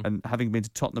season, and having been to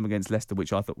Tottenham against Leicester,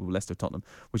 which I thought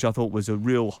was a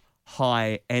real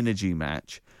high energy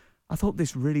match, I thought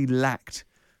this really lacked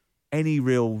any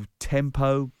real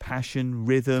tempo, passion,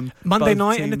 rhythm. Monday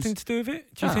night, anything to do with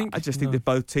it, do you think? I just think they're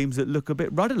both teams that look a bit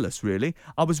rudderless, really.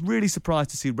 I was really surprised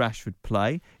to see Rashford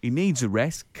play. He needs a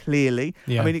rest, clearly.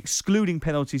 Yeah. I mean, excluding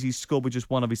penalties, he's scored with just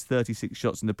one of his 36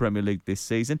 shots in the Premier League this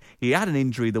season. He had an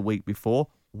injury the week before.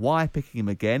 Why picking him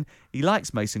again? He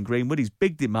likes Mason Greenwood. He's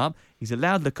bigged him up. He's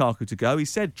allowed Lukaku to go. He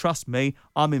said, trust me,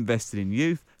 I'm invested in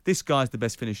youth. This guy's the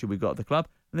best finisher we've got at the club.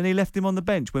 And then he left him on the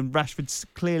bench when Rashford's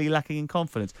clearly lacking in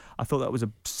confidence. I thought that was a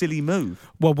silly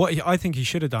move. Well, what I think he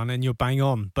should have done, and you're bang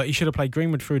on, but he should have played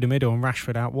Greenwood through the middle and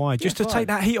Rashford out wide, just to take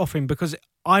that heat off him, because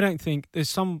I don't think there's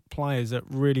some players that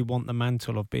really want the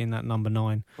mantle of being that number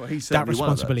 9. Well, he's that certainly one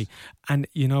of responsibility. And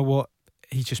you know what?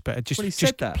 He's just better.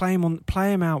 Just play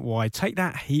him out wide. Take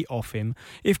that heat off him.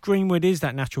 If Greenwood is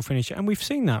that natural finisher, and we've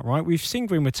seen that, right? We've seen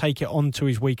Greenwood take it onto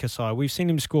his weaker side. We've seen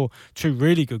him score 2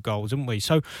 really good goals, haven't we?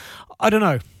 So I don't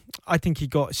know. I think he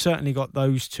certainly got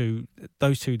those two,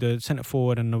 the centre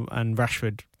forward and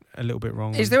Rashford, a little bit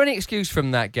wrong. Is there any excuse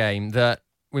from that game that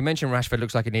we mentioned Rashford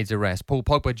looks like he needs a rest? Paul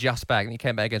Pogba just back, and he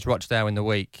came back against Rochdale in the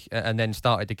week and then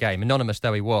started the game. Anonymous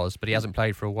though he was, but he hasn't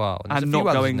played for a while. And not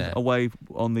going away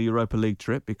on the Europa League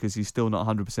trip because he's still not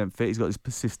 100% fit. He's got this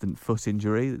persistent foot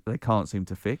injury that they can't seem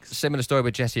to fix. Similar story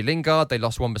with Jesse Lingard. They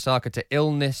lost Wan-Bissaka to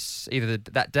illness either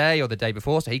that day or the day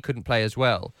before, so he couldn't play as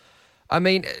well. I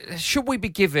mean, should we be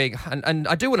giving... And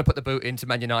I do want to put the boot into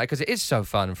Man United because it is so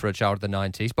fun for a child of the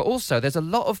 90s, but also there's a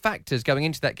lot of factors going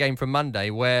into that game from Monday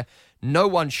where no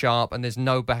one's sharp and there's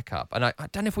no backup. And I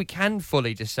don't know if we can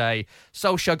fully just say,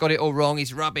 Solskjaer got it all wrong,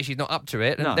 he's rubbish, he's not up to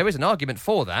it. And there is an argument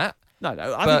for that. No,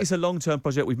 I think it's a long-term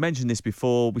project. We've mentioned this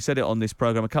before. We said it on this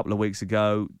programme a couple of weeks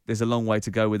ago. There's a long way to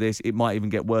go with this. It might even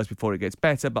get worse before it gets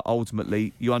better, but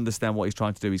ultimately, you understand what he's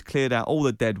trying to do. He's cleared out all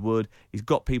the dead wood. He's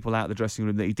got people out of the dressing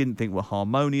room that he didn't think were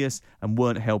harmonious and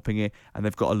weren't helping it, and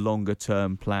they've got a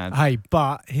longer-term plan. Hey,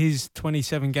 but his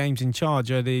 27 games in charge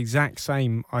are the exact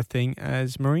same, I think,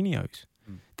 as Mourinho's.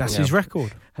 That's his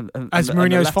record. As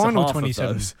Mourinho's final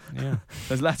 27. Yeah.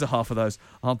 The latter half of those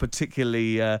aren't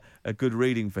particularly a good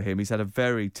reading for him. He's had a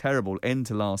very terrible end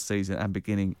to last season and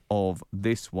beginning of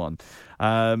this one.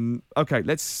 Okay,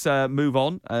 let's move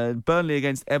on. Burnley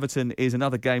against Everton is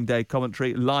another game day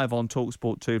commentary live on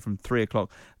TalkSport 2 from 3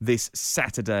 o'clock this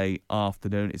Saturday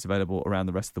afternoon. It's available around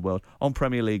the rest of the world on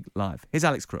Premier League Live. Here's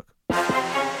Alex Crook.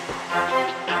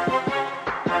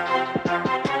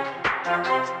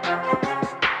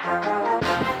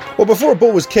 Well, before a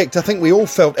ball was kicked, I think we all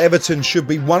felt Everton should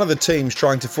be one of the teams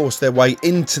trying to force their way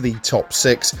into the top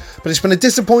 6. But it's been a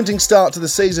disappointing start to the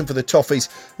season for the Toffees,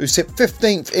 who sit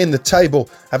 15th in the table,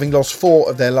 having lost 4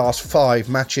 of their last 5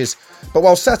 matches. But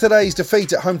while Saturday's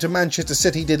defeat at home to Manchester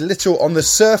City did little on the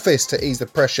surface to ease the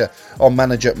pressure on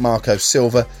manager Marco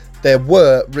Silva, there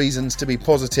were reasons to be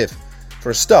positive. For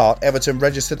a start, Everton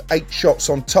registered 8 shots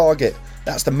on target.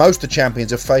 That's the most the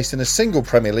champions have faced in a single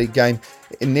Premier League game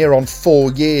in near on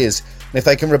 4 years. And if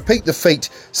they can repeat the feat,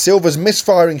 Silva's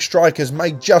misfiring strikers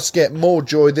may just get more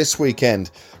joy this weekend.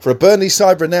 For a Burnley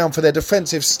side renowned for their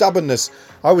defensive stubbornness,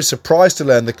 I was surprised to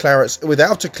learn the Clarets are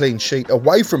without a clean sheet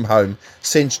away from home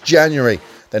since January.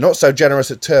 They're not so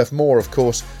generous at Turf Moor, of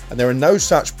course, and there are no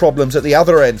such problems at the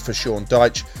other end for Sean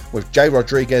Dyche, with Jay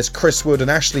Rodriguez, Chris Wood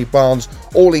and Ashley Barnes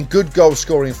all in good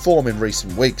goal-scoring form in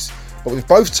recent weeks. But with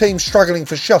both teams struggling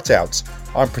for shutouts,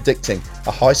 I'm predicting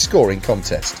a high-scoring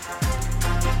contest.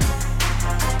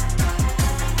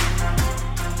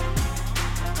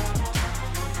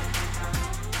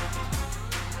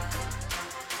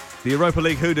 The Europa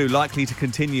League hoodoo likely to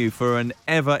continue for an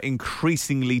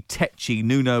ever-increasingly tetchy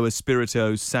Nuno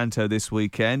Espirito Santo this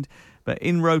weekend. But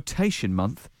in rotation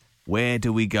month, where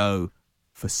do we go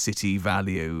for City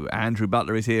value? Andrew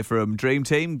Butler is here from Dream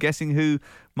Team. Guessing who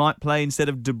might play instead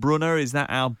of De Bruyne? Is that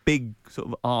our big sort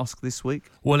of ask this week?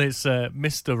 Well, it's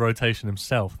Mr. Rotation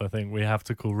himself, I think we have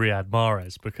to call Riyad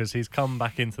Mahrez, because he's come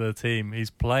back into the team. He's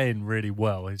playing really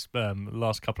well. His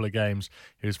last couple of games,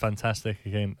 he was fantastic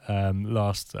again.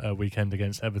 Last weekend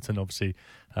against Everton, obviously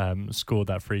scored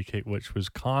that free kick, which was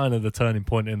kind of the turning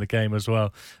point in the game as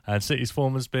well. And City's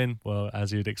form has been, well,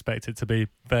 as you'd expect it to be,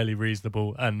 fairly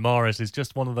reasonable. And Mahrez is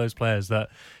just one of those players that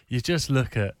you just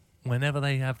look at whenever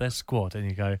they have their squad and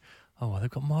you go, oh, well, they've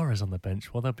got Mahrez on the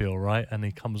bench. Well, they'll be all right. And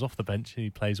he comes off the bench and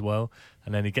he plays well.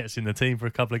 And then he gets in the team for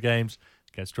a couple of games,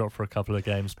 gets dropped for a couple of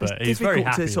games. But it's he's very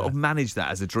happy to sort of manage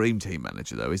that as a Dream Team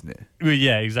manager, though, isn't it? Well,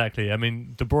 yeah, exactly. I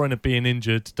mean, De Bruyne being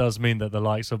injured does mean that the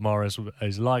likes of Mahrez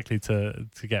is likely to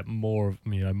get more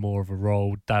of a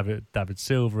role. David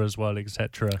Silva as well,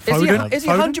 etc. Is he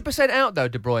 100% out though,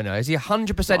 De Bruyne? Is he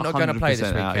 100% not going to play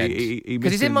this weekend?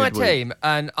 Because he's in my team,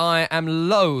 and I am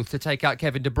loath to take out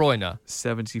Kevin De Bruyne.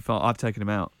 75. I've taken him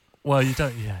out. Well, you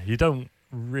don't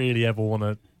really ever want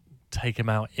to take him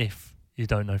out if you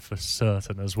don't know for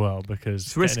certain as well, because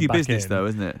it's risky business though,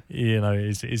 isn't it?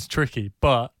 It's tricky,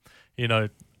 but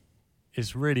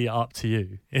it's really up to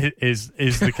you. It is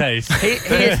the case.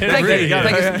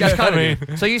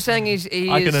 So you're saying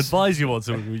I can advise you what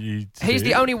to He's do,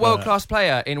 the only world-class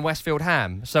player in Westfield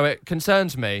Ham, so it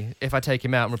concerns me if I take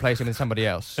him out and replace him with somebody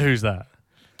else. Who's that?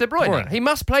 De Bruyne. He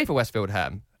must play for Westfield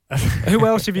Ham. Who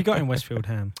else have you got in Westfield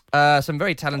Ham? Some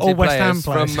very talented players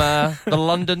from the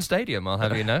London Stadium, I'll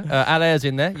have you know. Allair's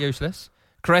in there, useless.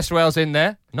 Cresswell's in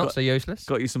there, not so useless.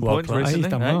 Got you some points recently. He's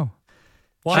done well.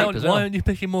 Why aren't you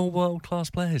picking more world-class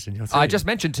players in your team? I just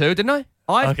mentioned two, didn't I?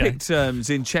 I picked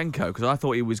Zinchenko because I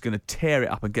thought he was going to tear it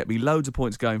up and get me loads of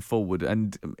points going forward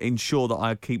and ensure that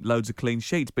I keep loads of clean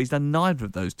sheets. But he's done neither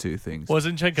of those two things. Well,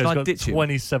 Zinchenko's got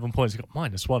 27 points. He got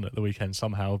 -1 at the weekend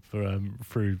somehow through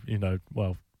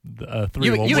 3-1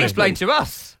 You explained to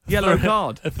us. Yellow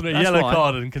card. Yellow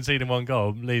card and conceding 1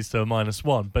 goal leads to a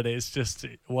 -1. But it's just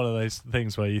one of those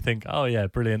things where you think, oh yeah,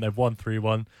 brilliant, they've won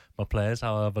 3-1. My players,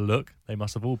 I'll have a look. They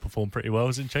must have all performed pretty well.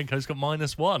 Zinchenko's got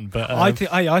 -1. But I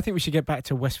think we should get back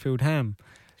to Westfield Ham.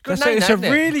 It's a isn't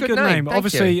it? really good name. Thank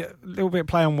Obviously, you. a little bit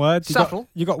play on words. Subtle.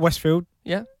 You got Westfield.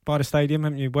 Yeah. By the stadium,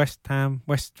 haven't you?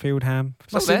 Westfield Ham.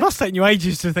 It's It must take you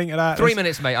ages to think of that. 3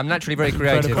 minutes, mate. I'm naturally very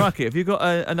creative. Crikey, have you got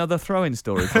another throw-in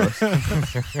story for us?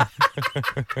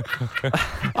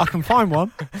 I can find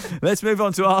one. Let's move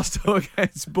on to Arsenal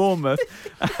against Bournemouth.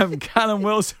 Callum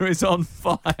Wilson is on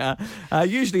fire.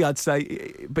 Usually I'd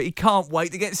say, but he can't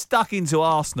wait to get stuck into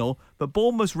Arsenal. But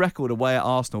Bournemouth's record away at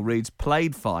Arsenal reads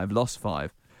played 5, lost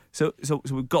 5. So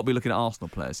we've got to be looking at Arsenal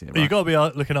players here, right? You've got to be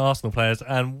looking at Arsenal players,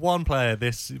 and one player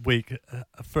this week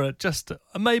for just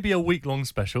maybe a week-long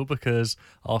special, because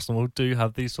Arsenal do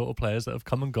have these sort of players that have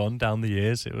come and gone down the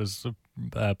years. It was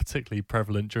particularly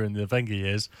prevalent during the Wenger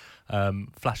years,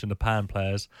 flash-in-the-pan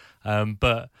players.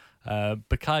 But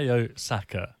Bukayo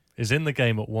Saka is in the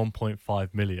game at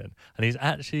 1.5 million, and he's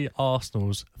actually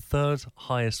Arsenal's third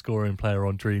highest scoring player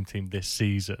on Dream Team this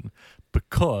season,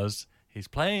 because he's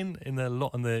playing in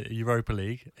the Europa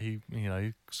League. He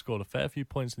scored a fair few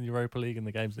points in the Europa League in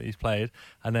the games that he's played,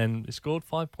 and then he scored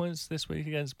 5 points this week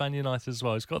against Man United as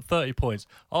well. He's got 30 points.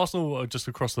 Arsenal, just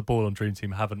across the board on Dream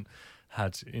Team, haven't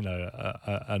had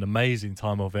an amazing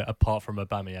time of it, apart from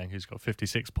Aubameyang, who's got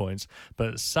 56 points.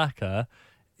 But Saka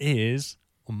is,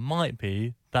 or might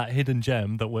be, that hidden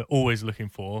gem that we're always looking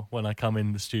for when I come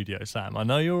in the studio, Sam. I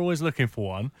know you're always looking for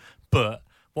one, but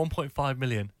 1.5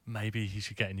 million, maybe he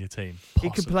should get in your team. Possibly.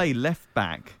 He could play left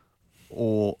back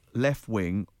or left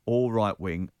wing or right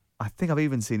wing. I think I've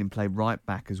even seen him play right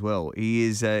back as well.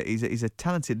 He's a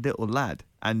talented little lad,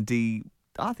 and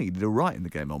I think he did all right in the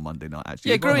game on Monday night,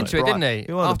 actually. Yeah, grew into it, didn't he?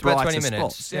 After about 20 minutes.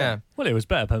 Spots, yeah. Well, it was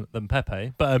better than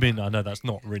Pepe, but I mean, I know that's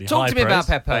not really Talk high to me praise,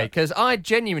 about Pepe, because I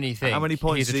genuinely think how many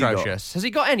points he's atrocious. Has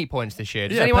he got any points this year?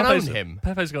 Does Yeah, anyone Pepe's, own him?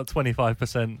 Pepe's got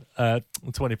 25%,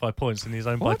 25 points, and he's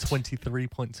owned by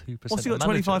 23.2%. What's he got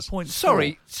 25 points?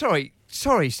 Sorry,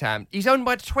 Sam. He's owned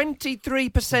by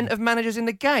 23% of managers in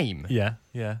the game. Yeah.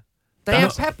 They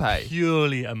have Pepe.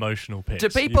 Purely emotional picks. Do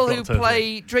people who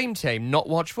play Dream Team not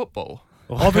watch football?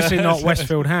 Obviously not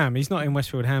Westfield Ham. He's not in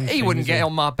Westfield Ham. He wouldn't get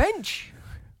on my bench.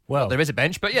 Well, there is a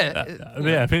bench, but yeah.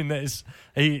 I mean,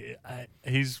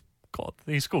 he's God,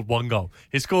 he scored one goal.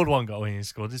 He scored one goal and he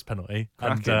scored his penalty.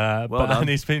 And, Well done. and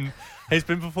he's been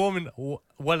performing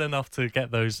well enough to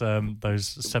get those 7 But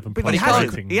plus he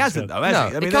hasn't, ratings. he hasn't though,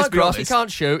 has he? I mean, he let's can't be cross, he honest.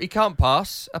 can't shoot, he can't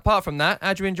pass. Apart from that,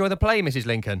 how do you enjoy the play, Mrs.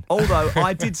 Lincoln? Although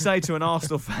I did say to an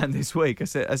Arsenal fan this week, I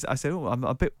said, "Oh, I'm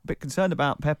a bit concerned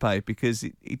about Pepe because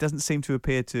he doesn't seem to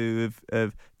appear to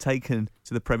have taken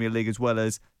to the Premier League as well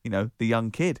as the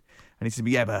young kid." And he said,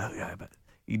 "Yeah, but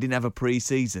he didn't have a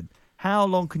pre-season." How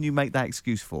long can you make that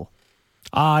excuse for?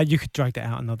 You could drag that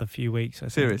out another few weeks. I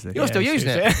think. Seriously? You're still using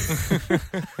it.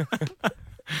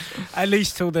 At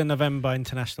least till the November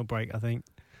international break, I think.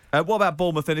 What about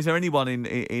Bournemouth then? Is there anyone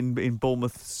in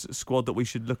Bournemouth's squad that we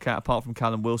should look at apart from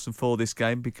Callum Wilson for this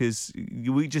game? Because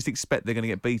we just expect they're going to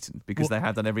get beaten because they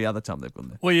have done every other time they've gone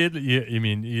there. Well,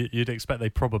 you'd expect they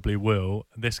probably will.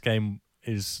 This game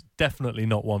is definitely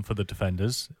not one for the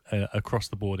defenders across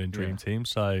the board in Dream Team.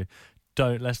 So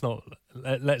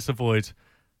let's avoid,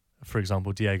 for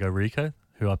example, Diego Rico,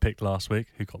 who I picked last week,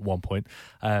 who got 1 point,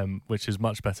 which is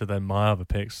much better than my other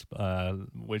picks,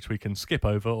 which we can skip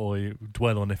over or you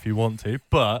dwell on if you want to.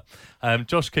 But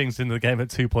Josh King's in the game at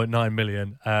 2.9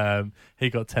 million.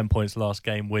 He got 10 points last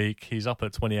game week. He's up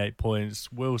at 28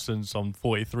 points. Wilson's on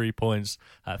 43 points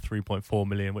at 3.4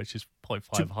 million, which is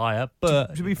 0.5 higher.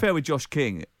 But to be fair with Josh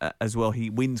King as well, he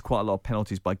wins quite a lot of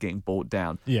penalties by getting brought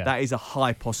down. Yeah. That is a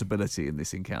high possibility in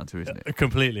this encounter, isn't it?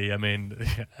 Completely. I mean,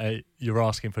 you're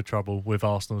asking for trouble with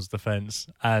Arsenal's defence,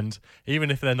 and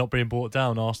even if they're not being brought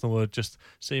down, Arsenal are just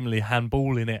seemingly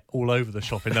handballing it all over the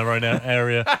shop in their own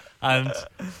area, and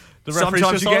the referees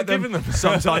Sometimes just you aren't get giving them.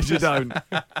 Sometimes you don't.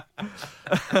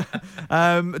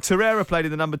 Torreira played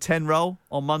in the number 10 role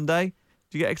on Monday.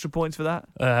 Do you get extra points for that?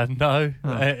 No,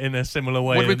 in a similar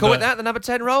way. Would we call it that, the number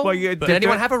 10 role? Well, yeah, Did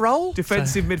anyone have a role?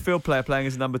 Defensive midfield player playing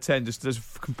as a number 10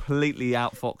 just completely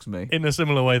outfox me. In a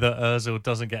similar way that Ozil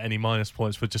doesn't get any minus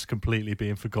points for just completely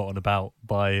being forgotten about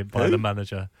by the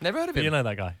manager. Never heard of But him. you know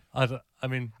that guy. I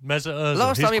mean, Mesut Ozil.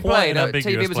 Last he's time he quite played, an TV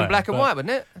ambiguous was in player, black and but- white, wasn't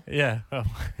it? Yeah. Well,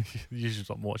 you should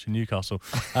stop watching Newcastle.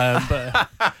 But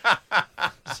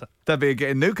That'd be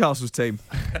getting Newcastle's team.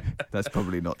 That's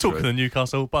probably not talking true. of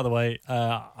Newcastle, by the way,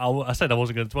 I said I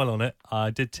wasn't going to dwell on it. I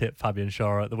did tip Fabian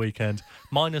Schär at the weekend.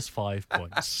 -5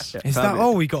 points. Is that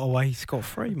all we got away? He's got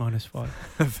 3 -5.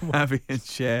 Fabian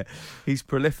Schär. He's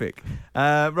prolific.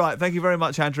 Right, thank you very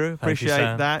much, Andrew. Thank you, Appreciate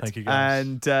Sam. that. Thank you, guys.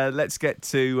 And let's get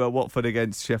to Watford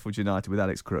against Sheffield United with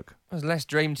Alex Crook. It was less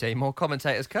Dream Team, more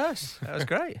commentators' curse. That was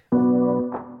great.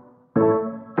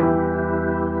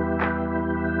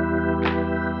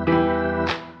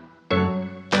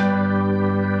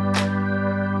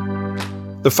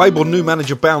 The fabled new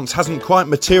manager bounce hasn't quite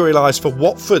materialised for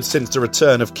Watford since the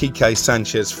return of Quique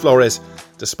Sanchez-Flores,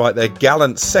 despite their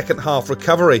gallant second-half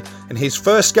recovery. In his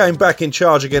first game back in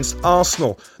charge against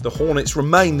Arsenal, the Hornets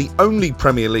remain the only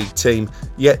Premier League team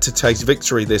yet to taste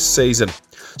victory this season.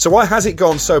 So why has it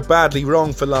gone so badly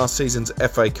wrong for last season's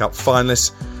FA Cup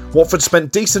finalists? Watford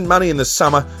spent decent money in the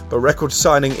summer, but record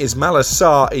signing Ismaila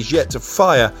Sarr is yet to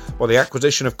fire, while the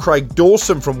acquisition of Craig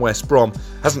Dawson from West Brom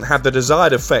hasn't had the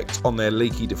desired effect on their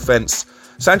leaky defence.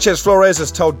 Sanchez-Flores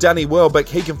has told Danny Welbeck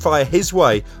he can fire his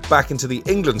way back into the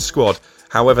England squad.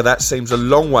 However, that seems a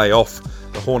long way off.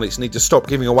 The Hornets need to stop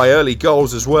giving away early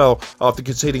goals as well, after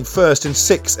conceding first in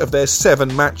 6 of their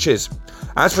 7 matches.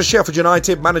 As for Sheffield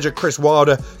United, manager Chris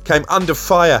Wilder came under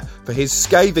fire for his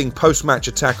scathing post-match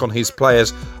attack on his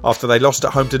players after they lost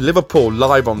at home to Liverpool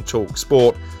live on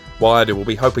TalkSport. Wilder will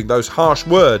be hoping those harsh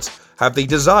words have the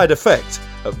desired effect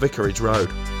at Vicarage Road.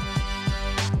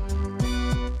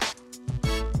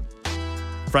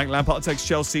 Frank Lampard takes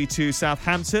Chelsea to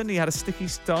Southampton. He had a sticky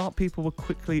start. People were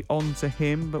quickly on to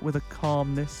him, but with a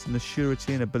calmness and a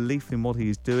surety and a belief in what he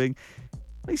is doing,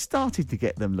 they started to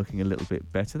get them looking a little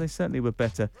bit better. They certainly were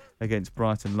better against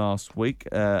Brighton last week,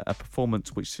 a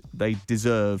performance which they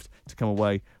deserved to come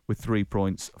away with 3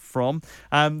 points from.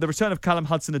 The return of Callum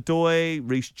Hudson-Odoi,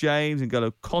 Reece James and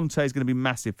N'Golo Conte is going to be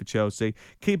massive for Chelsea.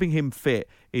 Keeping him fit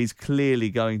is clearly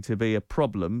going to be a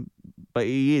problem, but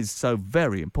he is so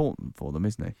very important for them,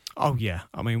 isn't he? Oh, yeah.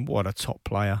 I mean, what a top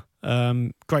player.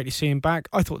 Great to see him back.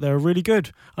 I thought they were really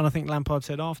good. And I think Lampard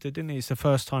said after, didn't he? It's the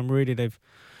first time really they've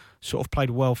sort of played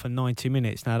well for 90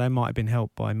 minutes. Now, they might have been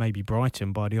helped by maybe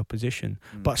Brighton, by the opposition.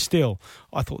 But still,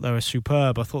 I thought they were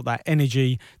superb. I thought that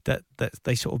energy that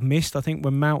they sort of missed, I think,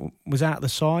 when Mount was out the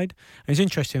side. And it's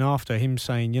interesting after him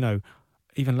saying, you know,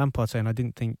 even Lampard saying, I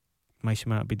didn't think Mason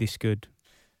Mount would be this good,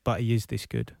 but he is this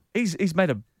good. He's made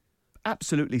a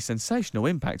absolutely sensational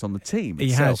impact on the team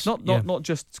He itself. has, Not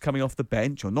just coming off the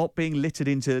bench or not being littered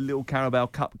into little Carabao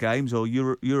Cup games or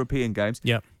European games.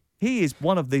 Yeah. he is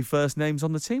one of the first names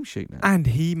on the team sheet now. And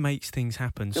he makes things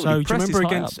happen. Yeah, So do you remember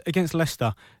against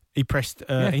Leicester? He pressed.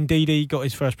 Indeed, he got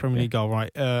his first Premier League goal.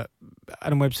 Right,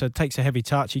 Adam Webster takes a heavy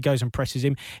touch. He goes and presses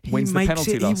him. He wins makes the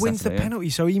penalty. He wins the penalty.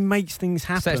 So he makes things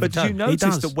happen. But did you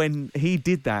notice that when he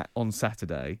did that on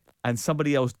Saturday, and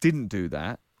somebody else didn't do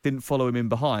that, didn't follow him in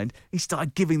behind, he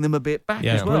started giving them a bit back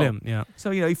as well. Brilliant. Yeah.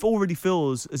 So he already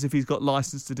feels as if he's got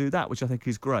license to do that, which I think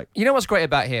is great. You know what's great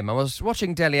about him? I was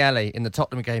watching Dele Alli in the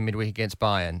Tottenham game midweek against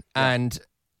Bayern, and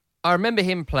I remember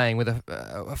him playing with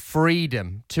a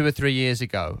freedom 2 or 3 years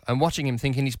ago, and watching him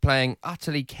thinking he's playing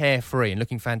utterly carefree and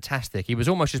looking fantastic. He was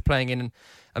almost just playing in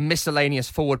a miscellaneous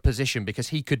forward position because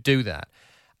he could do that.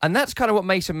 And that's kind of what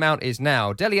Mason Mount is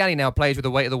now. Dele Alli now plays with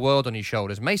the weight of the world on his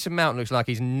shoulders. Mason Mount looks like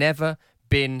he's never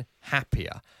been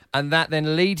happier. And that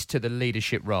then leads to the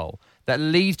leadership role. That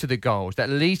leads to the goals. That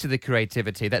leads to the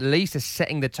creativity. That leads to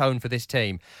setting the tone for this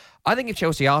team. I think if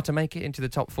Chelsea are to make it into the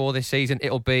top 4 this season,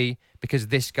 it'll be because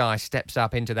this guy steps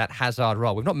up into that Hazard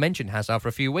role. We've not mentioned Hazard for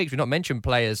a few weeks. We've not mentioned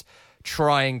players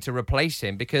trying to replace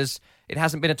him because it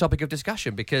hasn't been a topic of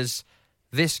discussion, because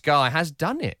this guy has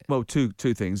done it. Well, two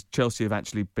things. Chelsea have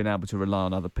actually been able to rely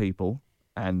on other people,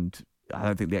 and I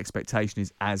don't think the expectation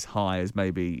is as high as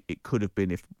maybe it could have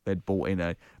been if they'd bought in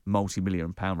a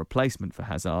multi-million-pound replacement for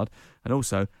Hazard. And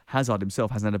also, Hazard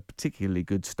himself hasn't had a particularly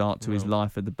good start to his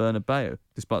life at the Bernabeu,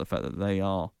 despite the fact that they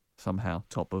are somehow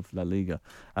top of La Liga.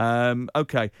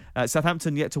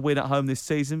 Southampton yet to win at home this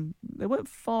season. They weren't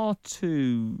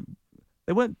too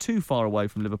far away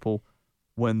from Liverpool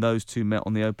when those two met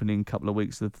on the opening couple of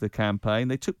weeks of the campaign.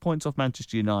 They took points off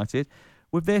Manchester United.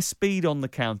 With their speed on the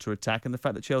counter-attack and the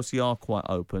fact that Chelsea are quite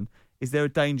open, is there a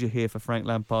danger here for Frank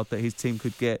Lampard that his team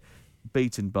could get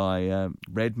beaten by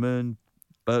Redmond?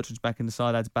 Bertrand's back in the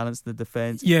side, adds balance to the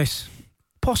defence. Yes,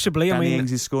 possibly. Danny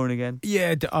Ings is scoring again.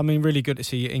 Yeah, really good to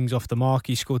see Ings off the mark.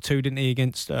 He scored 2, didn't he,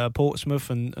 against Portsmouth,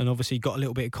 and obviously got a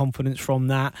little bit of confidence from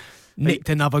that. Nicked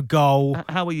another goal.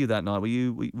 How were you that night? Were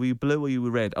you blue or you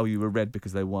were red? Oh, you were red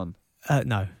because they won.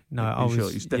 No. I was sure?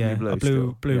 You're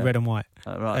definitely blue, red and white.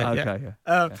 Right,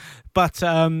 okay. But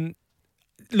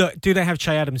look, do they have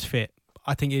Che Adams fit?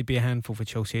 I think it'd be a handful for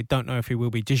Chelsea. I don't know if he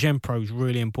will be. Djempro's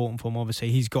really important for him, obviously.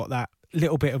 He's got that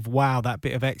little bit of that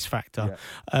bit of X factor.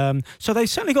 Yeah. So they've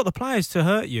certainly got the players to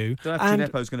hurt you. Don't know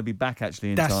if Gineppo's going to be back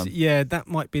actually in time. Yeah, that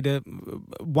might be the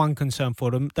one concern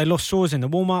for them. They lost Soares in the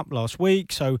warm-up last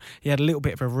week, so he had a little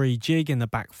bit of a rejig in the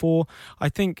back 4. I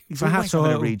think he's always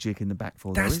having a rejig in the back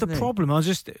 4. That's the problem.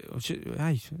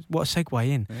 Hey, what a segue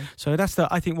in. Yeah. So that's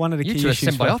I think one of the key issues.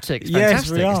 You two are symbiotic. It's fantastic.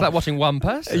 Yes, we are. It's like watching one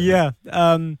person. Yeah.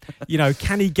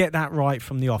 Can he get that right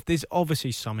from the off? There's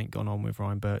obviously something gone on with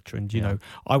Ryan Bertrand. You know,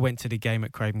 I went to the game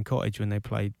at Craven Cottage when they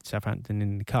played Southampton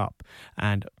in the Cup,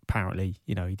 and apparently,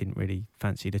 he didn't really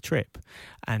fancy the trip.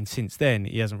 And since then,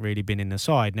 he hasn't really been in the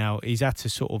side. Now, he's had to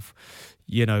sort of,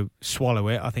 swallow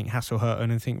it. I think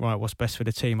Hassel-Hurton and think, right, what's best for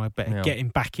the team? I better get him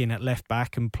back in at left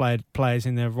back and play players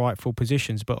in their rightful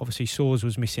positions. But obviously, Soares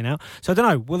was missing out. So I don't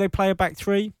know. Will they play a back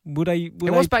 3? Will they?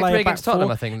 It was back 3 against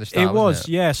Tottenham, I think, at the start. It was,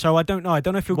 yeah. So I don't know. I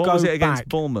don't know if he'll go back. What was it against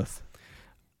Bournemouth?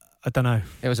 I don't know.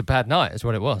 It was a bad night, is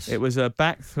what it was. It was a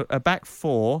back 4,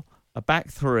 a back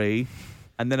 3,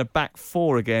 and then a back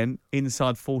 4 again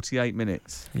inside 48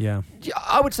 minutes. Yeah.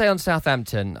 I would say on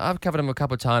Southampton, I've covered them a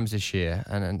couple of times this year,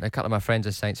 and a couple of my friends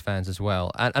are Saints fans as well.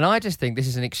 And I just think this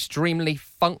is an extremely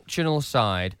functional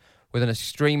side with an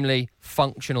extremely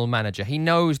functional manager. He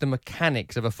knows the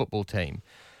mechanics of a football team.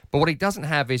 But what he doesn't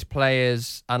have is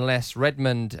players, unless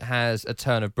Redmond has a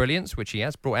turn of brilliance, which he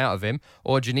has brought out of him,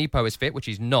 or Gineppo is fit, which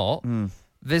he's not.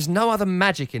 There's no other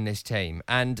magic in this team.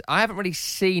 And I haven't really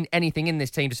seen anything in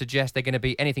this team to suggest they're going to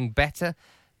be anything better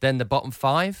than the bottom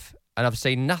 5. And I've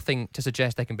seen nothing to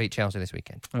suggest they can beat Chelsea this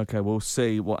weekend. OK, we'll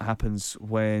see what happens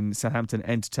when Southampton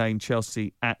entertain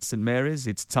Chelsea at St Mary's.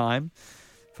 It's time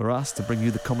for us to bring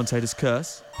you the commentator's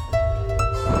curse.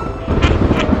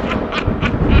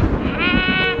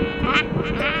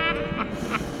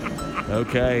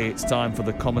 OK, it's time for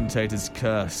the commentator's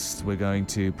curse. We're going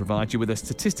to provide you with a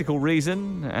statistical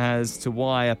reason as to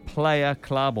why a player,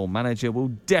 club or manager will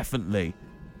definitely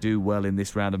do well in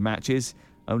this round of matches,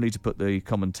 only to put the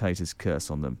commentator's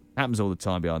curse on them. Happens all the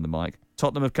time behind the mic.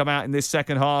 Tottenham have come out in this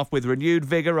second half with renewed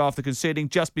vigour after conceding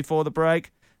just before the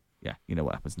break. Yeah, you know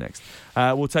what happens next.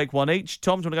 We'll take one each.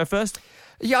 Tom, do you want to go first?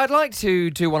 Yeah, I'd like to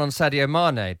do one on Sadio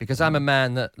Mane because I'm a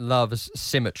man that loves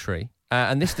symmetry.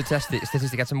 And this statistic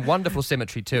has some wonderful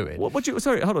symmetry to it.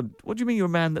 Sorry, hold on. What do you mean you're a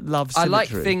man that loves symmetry? I like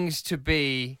things to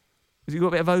be you got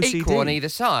a bit of OCD? Equal on either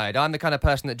side. I'm the kind of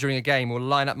person that during a game will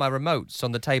line up my remotes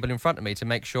on the table in front of me to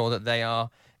make sure that they are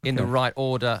in the right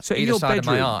order, So in either your side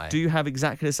bedroom, of my eye. do you have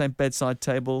exactly the same bedside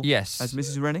table Yes. as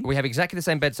Mrs. Rennie? We have exactly the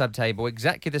same bedside table,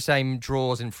 exactly the same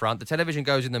drawers in front. The television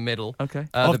goes in the middle. Okay.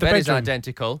 The bed is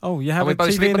identical. Oh, you have and we a both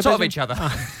TV sleep in on the top of bedroom? each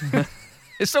other.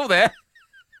 It's all there.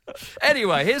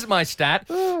 Anyway, here's my stat.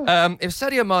 If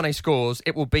Sadio Mane scores,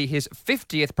 it will be his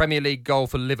 50th Premier League goal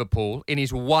for Liverpool in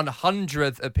his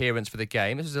 100th appearance for the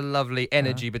game. This is a lovely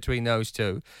energy between those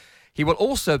two. He will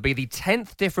also be the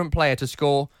 10th different player to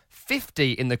score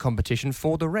 50 in the competition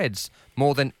for the Reds,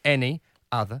 more than any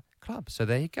other club. So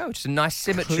there you go. Just a nice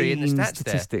symmetry in the Clean stats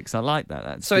statistics. I like that.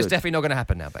 That's So it's good. definitely not going to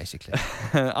happen now, basically.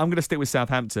 I'm going to stick with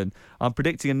Southampton. I'm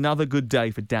predicting another good day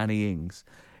for Danny Ings.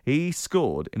 He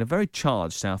scored in a very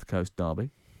charged South Coast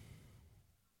derby.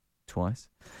 Twice.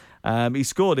 He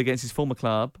scored against his former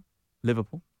club,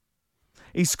 Liverpool.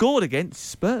 He scored against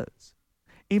Spurs.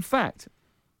 In fact,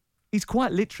 he's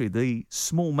quite literally the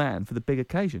small man for the big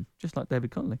occasion, just like David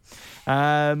Connolly.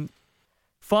 5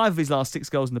 of his last 6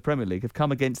 goals in the Premier League have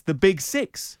come against the Big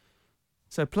Six.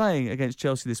 So playing against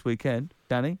Chelsea this weekend,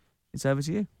 Danny, it's over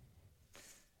to you.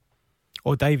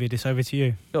 Or David, it's over to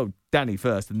you. Oh, Danny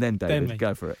first and then David. me.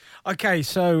 Go for it. Okay,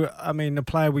 so, I mean, the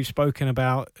player we've spoken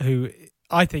about who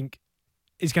I think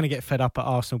is going to get fed up at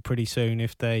Arsenal pretty soon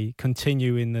if they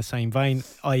continue in the same vein,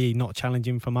 i.e. not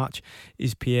challenging for much,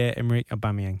 is Pierre-Emerick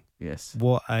Aubameyang. Yes.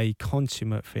 What a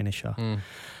consummate finisher.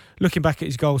 Looking back at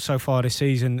his goals so far this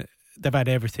season, they've had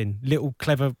everything. Little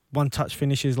clever one-touch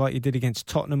finishes like he did against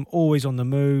Tottenham, always on the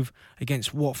move.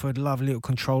 Against Watford, lovely little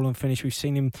control and finish. We've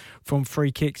seen him from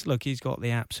free kicks. Look, he's got the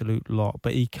absolute lot.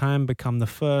 But he can become the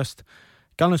first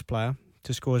Gunners player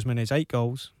to score as many as 8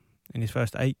 goals in his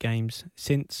first 8 games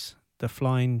since the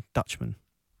Flying Dutchman.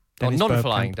 Or Dennis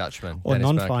non-flying Bergkamp. Dutchman. Or Dennis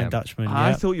non-flying Bergkamp. Dutchman, I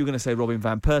yeah. thought you were going to say Robin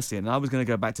Van Persie, and I was going to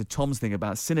go back to Tom's thing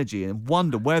about synergy and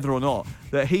wonder whether or not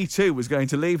that he too was going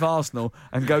to leave Arsenal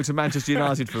and go to Manchester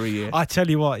United for a year. I tell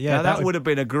you what, yeah. Now, that would have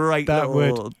been a great that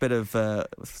little bit of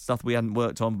stuff we hadn't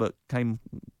worked on, but came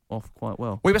off quite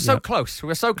well. We were so close. We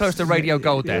were so close to Radio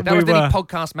Gold there. That we was nearly were.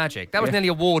 podcast magic. That was nearly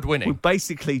award-winning. We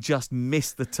basically just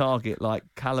missed the target like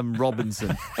Callum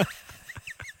Robinson.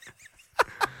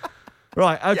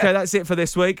 Right, okay, that's it for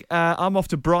this week. I'm off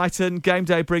to Brighton. Game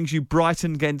day brings you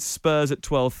Brighton against Spurs at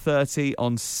 12:30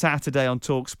 on Saturday on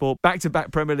TalkSport.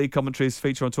 Back-to-back Premier League commentaries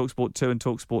feature on TalkSport 2 and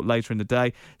TalkSport later in the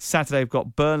day. Saturday, we've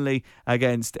got Burnley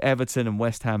against Everton and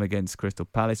West Ham against Crystal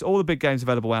Palace. All the big games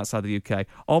available outside the UK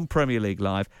on Premier League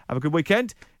Live. Have a good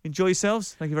weekend. Enjoy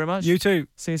yourselves. Thank you very much. You too.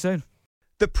 See you soon.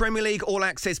 The Premier League All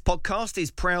Access podcast is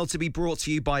proud to be brought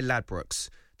to you by Ladbrokes.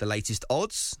 The latest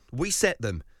odds, we set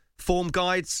them. Form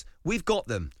guides, we've got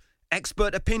them.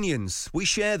 Expert opinions, we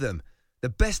share them. The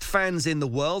best fans in the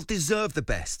world deserve the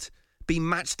best. Be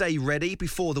match day ready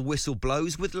before the whistle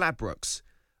blows with Ladbrokes.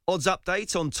 Odds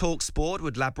update on TalkSport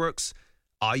with Ladbrokes.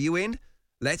 Are you in?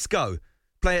 Let's go.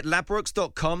 Play at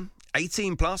ladbrokes.com.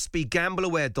 18 plus.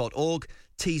 BeGambleAware.org.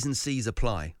 T's and C's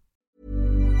apply.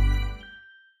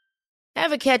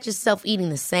 Ever catch yourself eating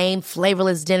the same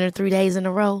flavorless dinner 3 days in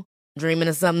a row? Dreaming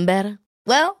of something better?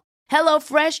 Well,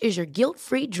 HelloFresh is your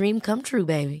guilt-free dream come true,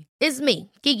 baby. It's me,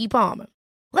 Keke Palmer.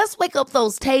 Let's wake up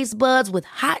those taste buds with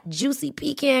hot, juicy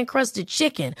pecan-crusted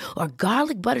chicken or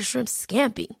garlic butter shrimp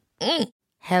scampi.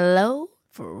 Hello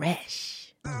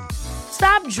Fresh.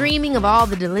 Stop dreaming of all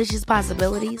the delicious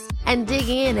possibilities and dig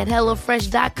in at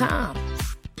HelloFresh.com.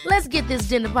 Let's get this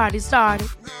dinner party started.